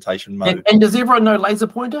presentation mode. And does everyone know laser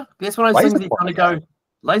pointer? That's one of those things that you're going to go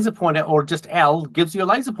laser pointer, or just L gives you a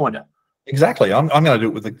laser pointer. Exactly. I'm going to do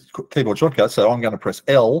it with the keyboard shortcut. So I'm going to press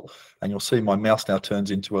L, and you'll see my mouse now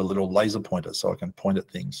turns into a little laser pointer, so I can point at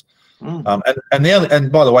things. And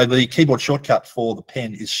by the way, the keyboard shortcut for the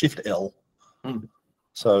pen is Shift L.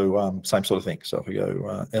 So same sort of thing. So if we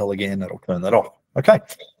go L again, that'll turn that off. Okay.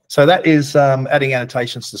 So that is adding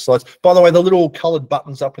annotations to slides. By the way, the little colored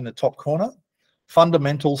buttons up in the top corner,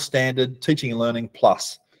 fundamental, standard, teaching and learning,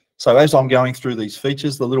 plus. So as I'm going through these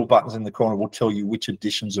features, the little buttons in the corner will tell you which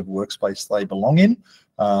editions of Workspace they belong in.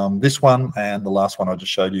 This one and the last one I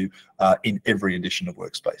just showed you in every edition of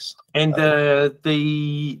Workspace. And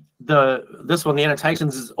this one, the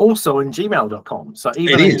annotations, is also in gmail.com. So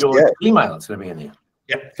even in your email, it's going to be in there.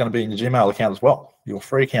 Yeah, it's going to be in your Gmail account as well, your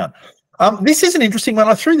free account. This is an interesting one.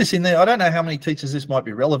 I threw this in there. I don't know how many teachers this might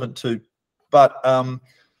be relevant to, but there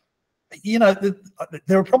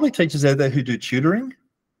are probably teachers out there who do tutoring,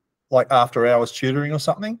 like after hours tutoring or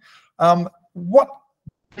something. What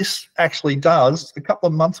this actually does, a couple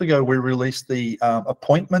of months ago, we released the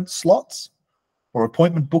appointment slots or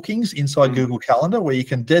appointment bookings inside Google Calendar, where you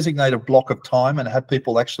can designate a block of time and have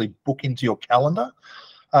people actually book into your calendar.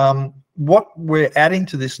 What we're adding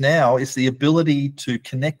to this now is the ability to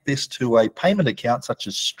connect this to a payment account such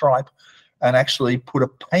as Stripe and actually put a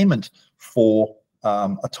payment for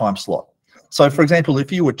a time slot. So for example,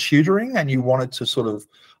 if you were tutoring and you wanted to sort of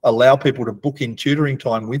allow people to book in tutoring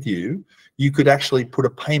time with you, you could actually put a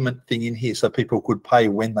payment thing in here so people could pay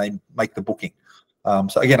when they make the booking.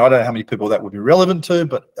 So again, I don't know how many people that would be relevant to,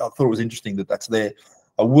 but I thought it was interesting that that's there.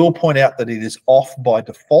 I will point out that it is off by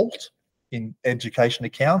default in education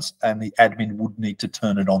accounts, and the admin would need to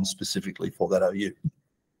turn it on specifically for that OU.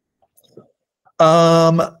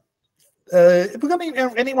 Have we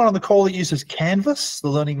got anyone on the call that uses Canvas, the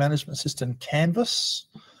learning management system Canvas?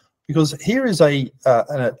 Because here is a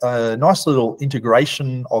nice little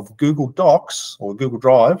integration of Google Docs or Google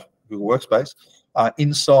Drive, Google Workspace,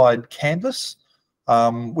 inside Canvas.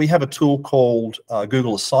 We have a tool called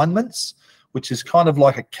Google Assignments, which is kind of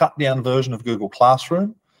like a cut down version of Google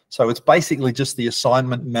Classroom. So it's basically just the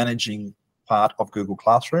assignment managing part of Google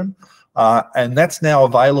Classroom. And that's now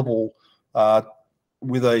available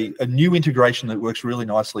with a new integration that works really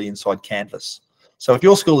nicely inside Canvas. So if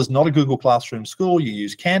your school is not a Google Classroom school, you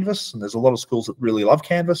use Canvas, and there's a lot of schools that really love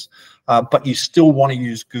Canvas, but you still want to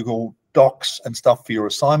use Google Docs and stuff for your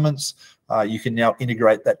assignments, you can now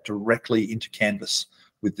integrate that directly into Canvas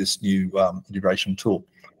with this new integration tool.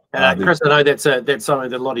 Chris, I know that's something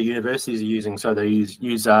that a lot of universities are using. So they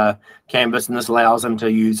use Canvas, and this allows them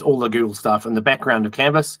to use all the Google stuff in the background of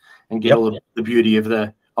Canvas and get all the beauty of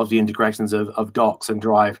the integrations of Docs and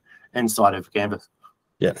Drive inside of Canvas.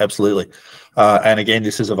 Yeah, absolutely. And again,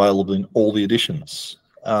 this is available in all the editions.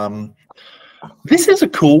 This is a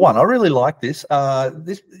cool one. I really like this. Have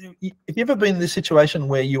you ever been in this situation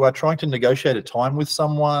where you are trying to negotiate a time with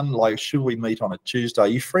someone? Like, should we meet on a Tuesday? Are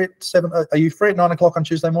you free at 7? Are you free at 9 o'clock on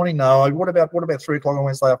Tuesday morning? No. What about 3 o'clock on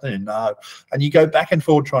Wednesday afternoon? No. And you go back and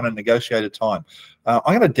forth trying to negotiate a time. I'm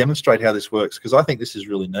going to demonstrate how this works because I think this is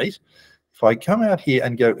really neat. If I come out here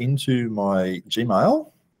and go into my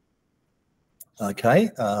Gmail,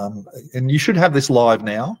 okay, and you should have this live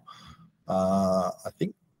now. I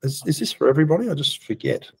think. Is this for everybody? I just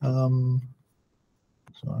forget.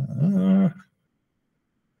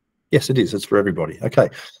 Yes, it is. It's for everybody. Okay.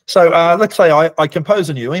 So let's say I compose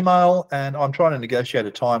a new email and I'm trying to negotiate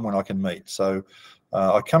a time when I can meet. So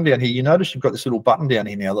I come down here. You notice you've got this little button down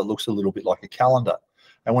here now that looks a little bit like a calendar.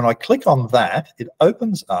 And when I click on that, it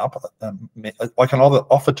opens up. I can either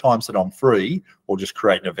offer times that I'm free or just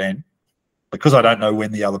create an event. Because I don't know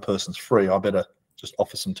when the other person's free, I better just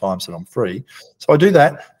offer some times that I'm free. So I do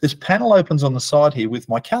that. This panel opens on the side here with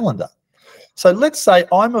my calendar. So let's say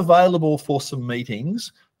I'm available for some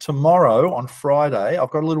meetings tomorrow on Friday.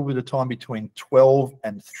 I've got a little bit of time between 12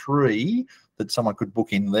 and 3 that someone could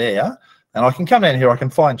book in there. And I can come down here, I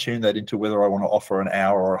can fine tune that into whether I want to offer an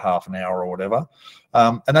hour or half an hour or whatever.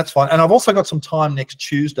 And that's fine. And I've also got some time next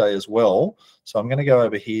Tuesday as well. So I'm going to go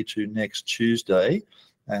over here to next Tuesday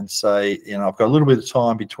and say, you know, I've got a little bit of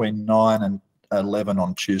time between 9 and 11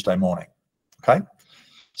 on Tuesday morning. Okay.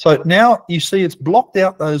 So now you see it's blocked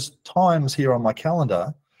out those times here on my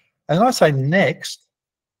calendar. And then I say next,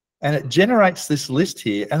 and it generates this list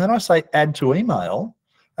here. And then I say add to email.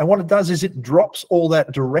 And what it does is it drops all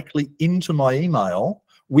that directly into my email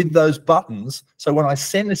with those buttons. So when I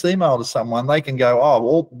send this email to someone, they can go, oh,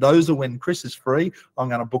 well, those are when Chris is free. I'm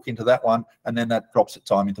going to book into that one. And then that drops the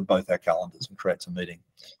time into both our calendars and creates a meeting.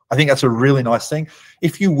 I think that's a really nice thing.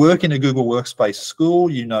 If you work in a Google Workspace school,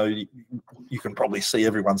 you know, you can probably see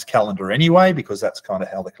everyone's calendar anyway, because that's kind of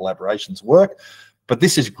how the collaborations work. But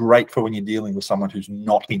this is great for when you're dealing with someone who's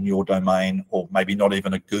not in your domain or maybe not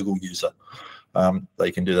even a Google user.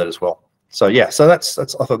 They can do that as well. So yeah, so that's I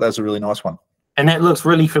thought that was a really nice one. And that looks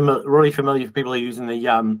really familiar for people who are using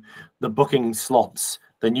the booking slots,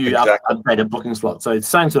 the new updated booking slots. So it's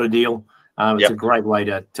the same sort of deal. It's a great way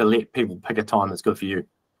to let people pick a time that's good for you.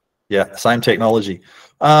 Yeah, same technology.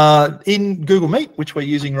 In Google Meet, which we're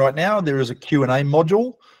using right now, there is a Q&A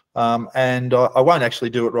module. And I won't actually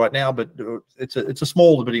do it right now, but it's a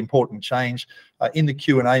small but important change. In the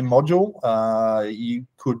Q&A module, you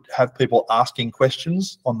could have people asking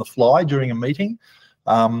questions on the fly during a meeting.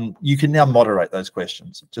 You can now moderate those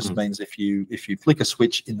questions. It just means if you flick a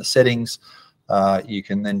switch in the settings, you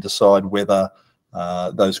can then decide whether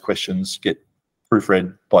those questions get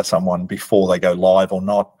proofread by someone before they go live or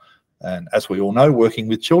not. And as we all know, working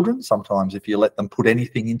with children, sometimes if you let them put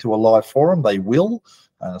anything into a live forum, they will.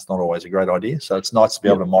 And it's not always a great idea. So it's nice to be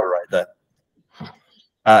able to moderate that.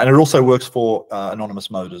 And it also works for anonymous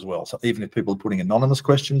mode as well. So even if people are putting anonymous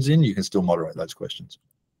questions in, you can still moderate those questions.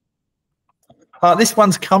 This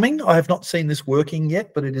one's coming. I have not seen this working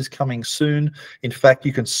yet, but it is coming soon. In fact,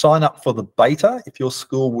 you can sign up for the beta if your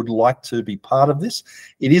school would like to be part of this.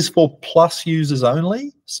 It is for Plus users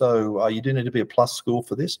only, so you do need to be a Plus school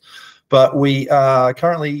for this. But we are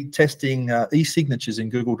currently testing e-signatures in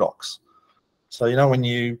Google Docs. So, you know,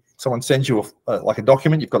 when someone sends you like a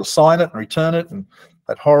document, you've got to sign it and return it, and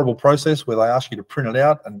that horrible process where they ask you to print it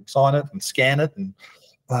out and sign it and scan it, and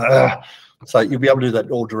so you'll be able to do that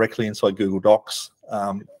all directly inside Google Docs.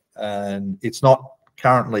 And it's not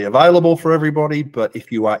currently available for everybody, but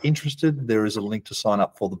if you are interested, there is a link to sign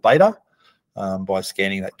up for the beta by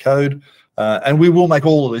scanning that code. And we will make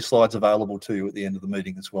all of these slides available to you at the end of the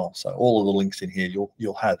meeting as well. So all of the links in here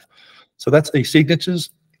you'll have. So that's e-signatures.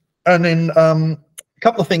 And then a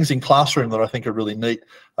couple of things in Classroom that I think are really neat.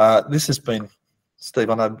 This has been, Steve,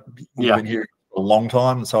 I know you've been here a long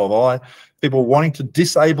time, and so have I. People wanting to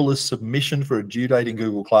disable a submission for a due date in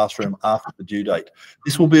Google Classroom after the due date.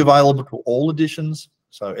 This will be available to all editions,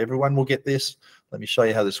 so everyone will get this. Let me show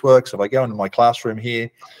you how this works. If I go into my Classroom here,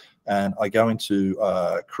 and I go into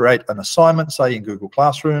create an assignment, say in Google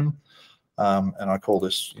Classroom, and I call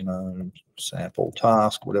this, you know, sample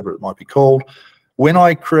task, whatever it might be called. When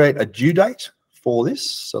I create a due date for this,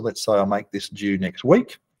 so let's say I make this due next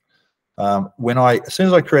week, as soon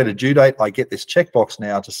as I create a due date, I get this checkbox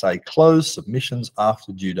now to say close submissions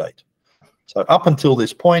after due date. So up until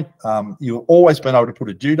this point, you've always been able to put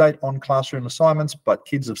a due date on classroom assignments, but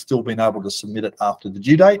kids have still been able to submit it after the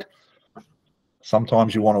due date.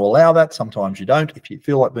 Sometimes you want to allow that, sometimes you don't. If you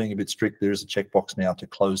feel like being a bit strict, there is a checkbox now to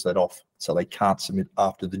close that off so they can't submit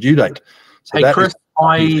after the due date. So hey, Chris,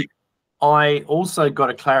 I also got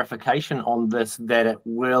a clarification on this, that it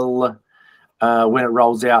will, when it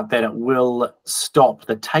rolls out, that it will stop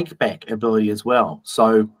the take-back ability as well.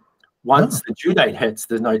 So once the due date hits,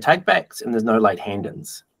 there's no take-backs and there's no late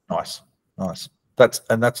hand-ins. Nice, nice. That's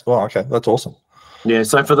well, okay, that's awesome. Yeah,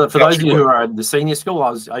 so for those of you who are at the senior school,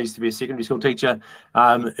 I used to be a secondary school teacher.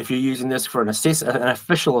 If you're using this for an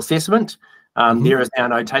official assessment, there is now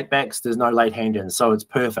no takebacks, there's no late hand-ins, so it's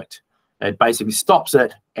perfect. It basically stops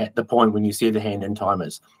it at the point when you see the hand-in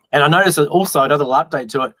timers. And I noticed that also another little update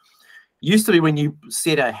to it. Used to be when you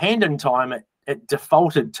set a hand-in time, it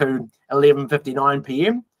defaulted to 11:59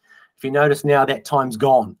 p.m. If you notice now, that time's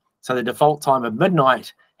gone. So the default time of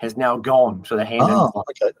midnight has now gone to the hand-in time.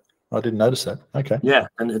 Okay. I didn't notice that. Okay. Yeah,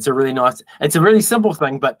 and it's a really simple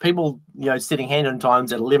thing, but people, setting hand-in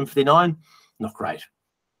times at 11:59, not great.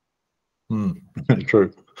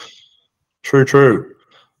 True.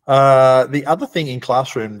 The other thing in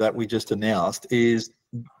Classroom that we just announced is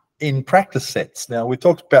in practice sets. Now, we've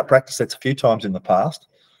talked about practice sets a few times in the past.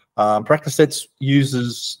 Practice sets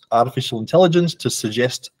uses artificial intelligence to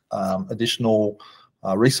suggest additional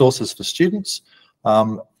resources for students.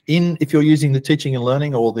 If you're using the Teaching and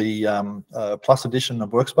Learning or the Plus edition of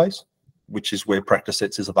Workspace, which is where practice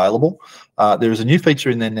sets is available, there is a new feature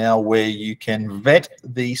in there now where you can vet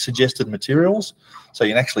the suggested materials, so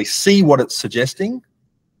you can actually see what it's suggesting.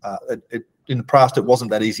 In the past, it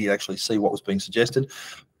wasn't that easy to actually see what was being suggested.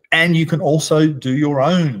 And you can also do your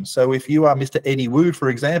own. So if you are Mr. Eddie Wu, for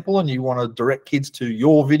example, and you want to direct kids to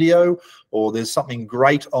your video, or there's something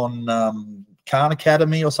great on Khan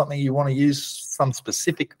Academy or something, you want to use some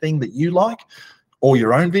specific thing that you like, or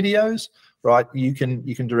your own videos, right? You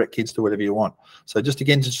can direct kids to whatever you want. So just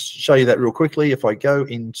again, to show you that real quickly, if I go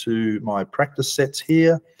into my practice sets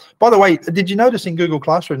here. By the way, did you notice in Google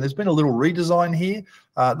Classroom, there's been a little redesign here.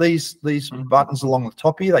 These buttons along the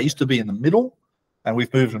top here, they used to be in the middle, and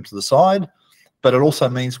we've moved them to the side. But it also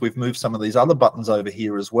means we've moved some of these other buttons over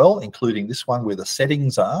here as well, including this one where the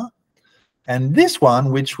settings are. And this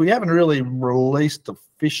one, which we haven't really released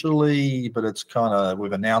officially, but it's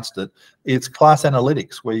we've announced it, it's Class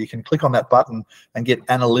Analytics, where you can click on that button and get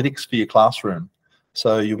analytics for your classroom.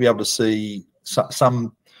 So you'll be able to see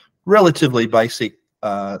some relatively basic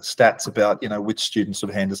stats about which students have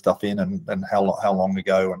handed stuff in and how long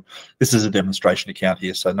ago. And this is a demonstration account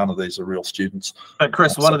here, so none of these are real students. But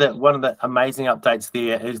Chris, one of the amazing updates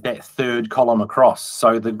there is that third column across.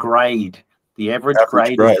 So the grade, the average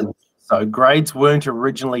grade. So grades weren't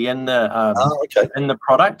originally in the in the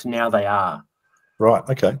product. Now they are. Right.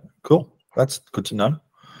 Okay. Cool. That's good to know.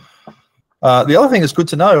 The other thing that's good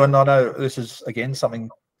to know, and I know this is again something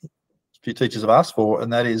a few teachers have asked for,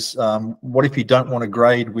 and that is, what if you don't want to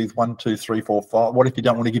grade with 1, 2, 3, 4, 5? What if you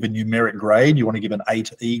don't want to give a numeric grade? You want to give an A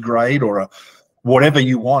to E grade or a whatever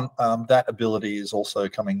you want? That ability is also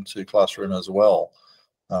coming to Classroom as well,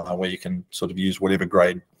 where you can sort of use whatever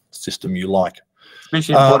grade system you like.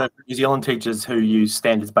 Especially important for New Zealand teachers who use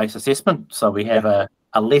standards-based assessment. So we have a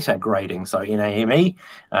letter grading, so NAME.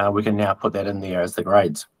 We can now put that in there as the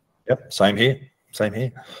grades. Yep, same here.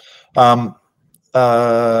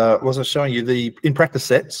 Was I showing you in practice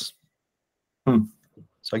sets? So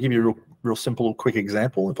I'll give you a real simple, quick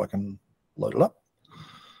example if I can load it up.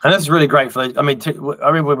 And that's really great I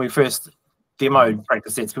remember when we first demoed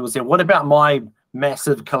practice sets, people said, what about my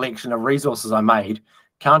massive collection of resources I made?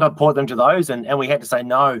 Can't I port them to those? And we had to say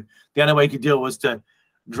no. The only way you could do it was to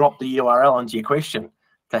drop the URL into your question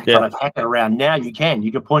to kind of hack it around. Now you can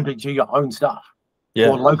point it to your own stuff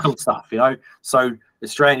or local stuff, So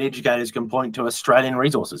Australian educators can point to Australian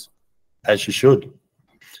resources. As you should.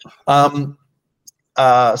 So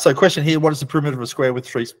question here, what is the perimeter of a square with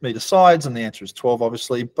 3 meter sides? And the answer is 12,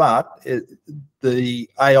 obviously, but the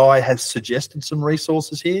AI has suggested some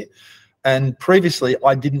resources here. And previously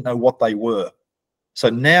I didn't know what they were. So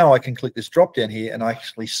now I can click this drop down here and I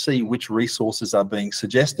actually see which resources are being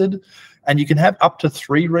suggested. And you can have up to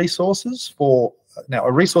 3 resources for, now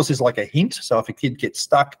a resource is like a hint. So if a kid gets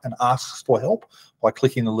stuck and asks for help by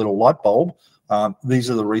clicking the little light bulb, these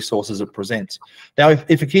are the resources it presents. Now,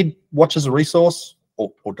 if a kid watches a resource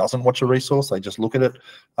or doesn't watch a resource, they just look at it,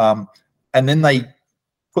 and then they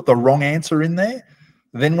put the wrong answer in there,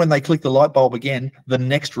 then when they click the light bulb again, the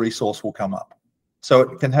next resource will come up. So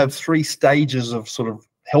it can have 3 stages of sort of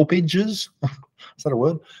helpages. Is that a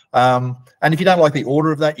word? And if you don't like the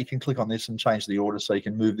order of that, you can click on this and change the order, so you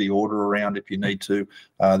can move the order around if you need to.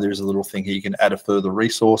 There's a little thing here, you can add a further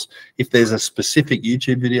resource. If there's a specific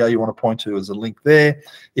YouTube video you want to point to, there's a link there.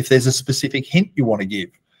 If there's a specific hint you want to give,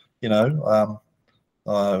 you know,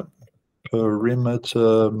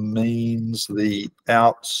 perimeter means the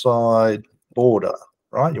outside border,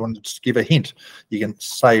 right? You want to just give a hint. You can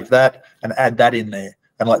save that and add that in there,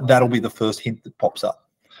 and like that'll be the first hint that pops up.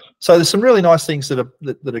 So there's some really nice things that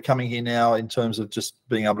are coming here now in terms of just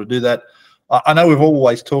being able to do that. I know we've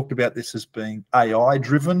always talked about this as being AI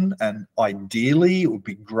driven, and ideally it would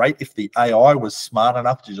be great if the AI was smart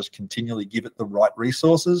enough to just continually give it the right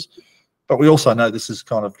resources. But we also know this is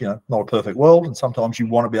kind of, you know, not a perfect world, and sometimes you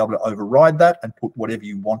want to be able to override that and put whatever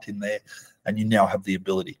you want in there, and you now have the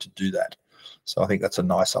ability to do that. So I think that's a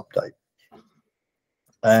nice update.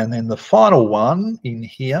 And then the final one in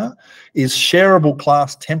here is shareable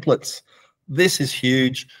class templates. This is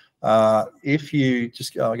huge. If you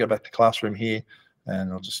just I'll go back to Classroom here,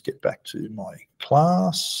 and I'll just get back to my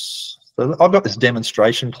class. So I've got this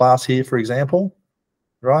demonstration class here, for example,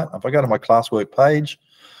 right? If I go to my classwork page,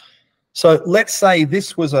 so let's say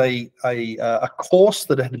this was a course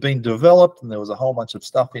that had been developed, and there was a whole bunch of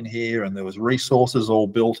stuff in here, and there was resources all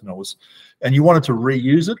built, and you wanted to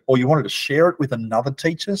reuse it, or you wanted to share it with another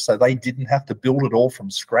teacher so they didn't have to build it all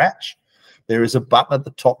from scratch. There is a button at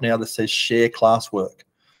the top now that says Share Classwork.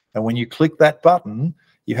 And when you click that button,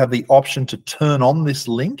 you have the option to turn on this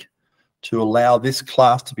link to allow this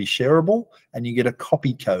class to be shareable, and you get a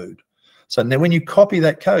copy code. So then when you copy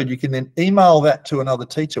that code, you can then email that to another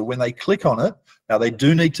teacher. When they click on it, now they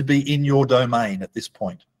do need to be in your domain at this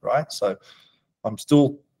point, right? So I'm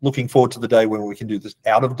still looking forward to the day where we can do this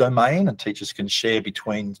out of domain and teachers can share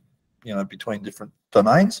between, you know, between different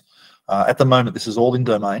domains. At the moment, this is all in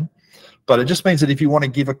domain, but it just means that if you want to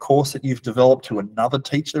give a course that you've developed to another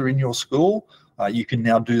teacher in your school, you can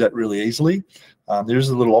now do that really easily. There is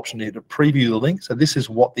a little option here to preview the link. So this is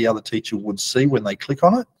what the other teacher would see when they click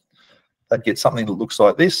on it. They'd get something that looks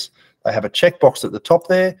like this. They have a checkbox at the top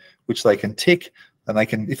there, which they can tick, and they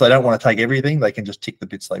can, if they don't want to take everything, they can just tick the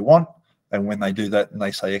bits they want. And when they do that and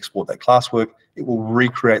they say export that classwork, it will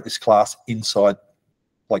recreate this class inside,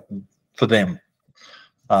 like for them,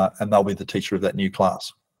 and they'll be the teacher of that new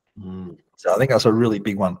class. So I think that's a really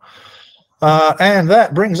big one. And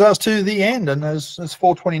that brings us to the end, and it's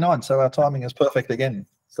 4:29, so our timing is perfect again.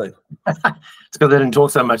 So it's good they didn't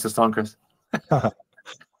talk so much this time, Chris.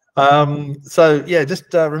 So yeah,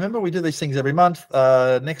 just remember we do these things every month.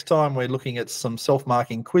 Next time we're looking at some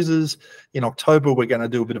self-marking quizzes. In October, we're going to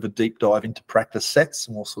do a bit of a deep dive into practice sets,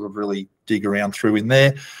 and we'll sort of really dig around through in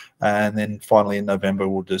there. And then finally in November,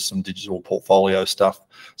 we'll do some digital portfolio stuff.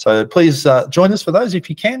 So please join us for those if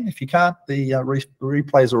you can. If you can't, the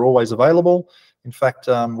replays are always available. In fact,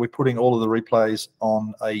 we're putting all of the replays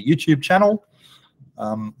on a YouTube channel.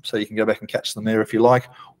 So you can go back and catch them there if you like,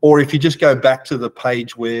 or if you just go back to the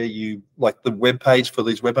page where you like the web page for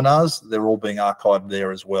these webinars, they're all being archived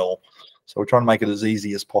there as well. So we're trying to make it as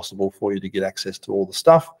easy as possible for you to get access to all the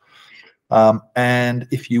stuff. And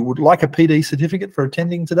if you would like a PD certificate for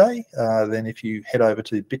attending today, then if you head over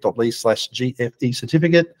to bit.ly/GFE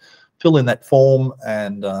certificate, fill in that form,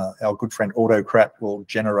 and our good friend Autocrat will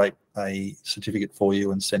generate a certificate for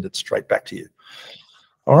you and send it straight back to you.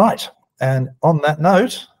 All right. And on that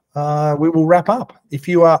note, we will wrap up. If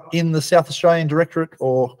you are in the South Australian Directorate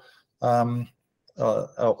or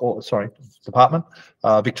Department,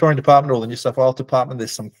 Victorian Department or the New South Wales Department,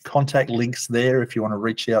 there's some contact links there if you want to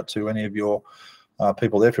reach out to any of your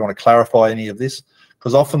people there, if you want to clarify any of this.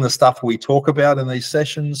 Because often the stuff we talk about in these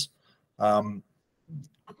sessions, you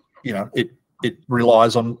know, it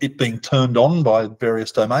relies on it being turned on by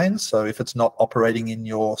various domains. So if it's not operating in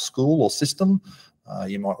your school or system,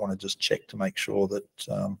 you might want to just check to make sure that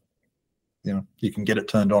you know, you can get it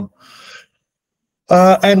turned on.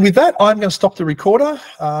 And with that, I'm going to stop the recorder.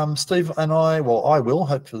 Steve and I will.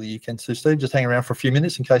 Hopefully you can too, Steve. Just hang around for a few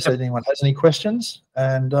minutes in case anyone has any questions.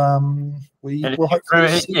 And we will hopefully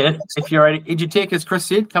see you if you're at EduTech, as Chris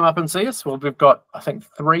said, come up and see us. Well, we've got, I think,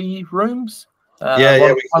 3 rooms. On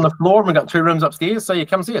the floor, and we've got 2 rooms upstairs. So you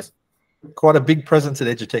come see us. Quite a big presence at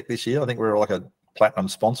EduTech this year. I think we're like a platinum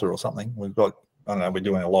sponsor or something. We've got, I don't know, we're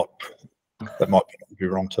doing a lot. That might be the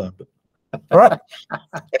wrong term, but all right.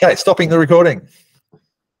 Okay, stopping the recording.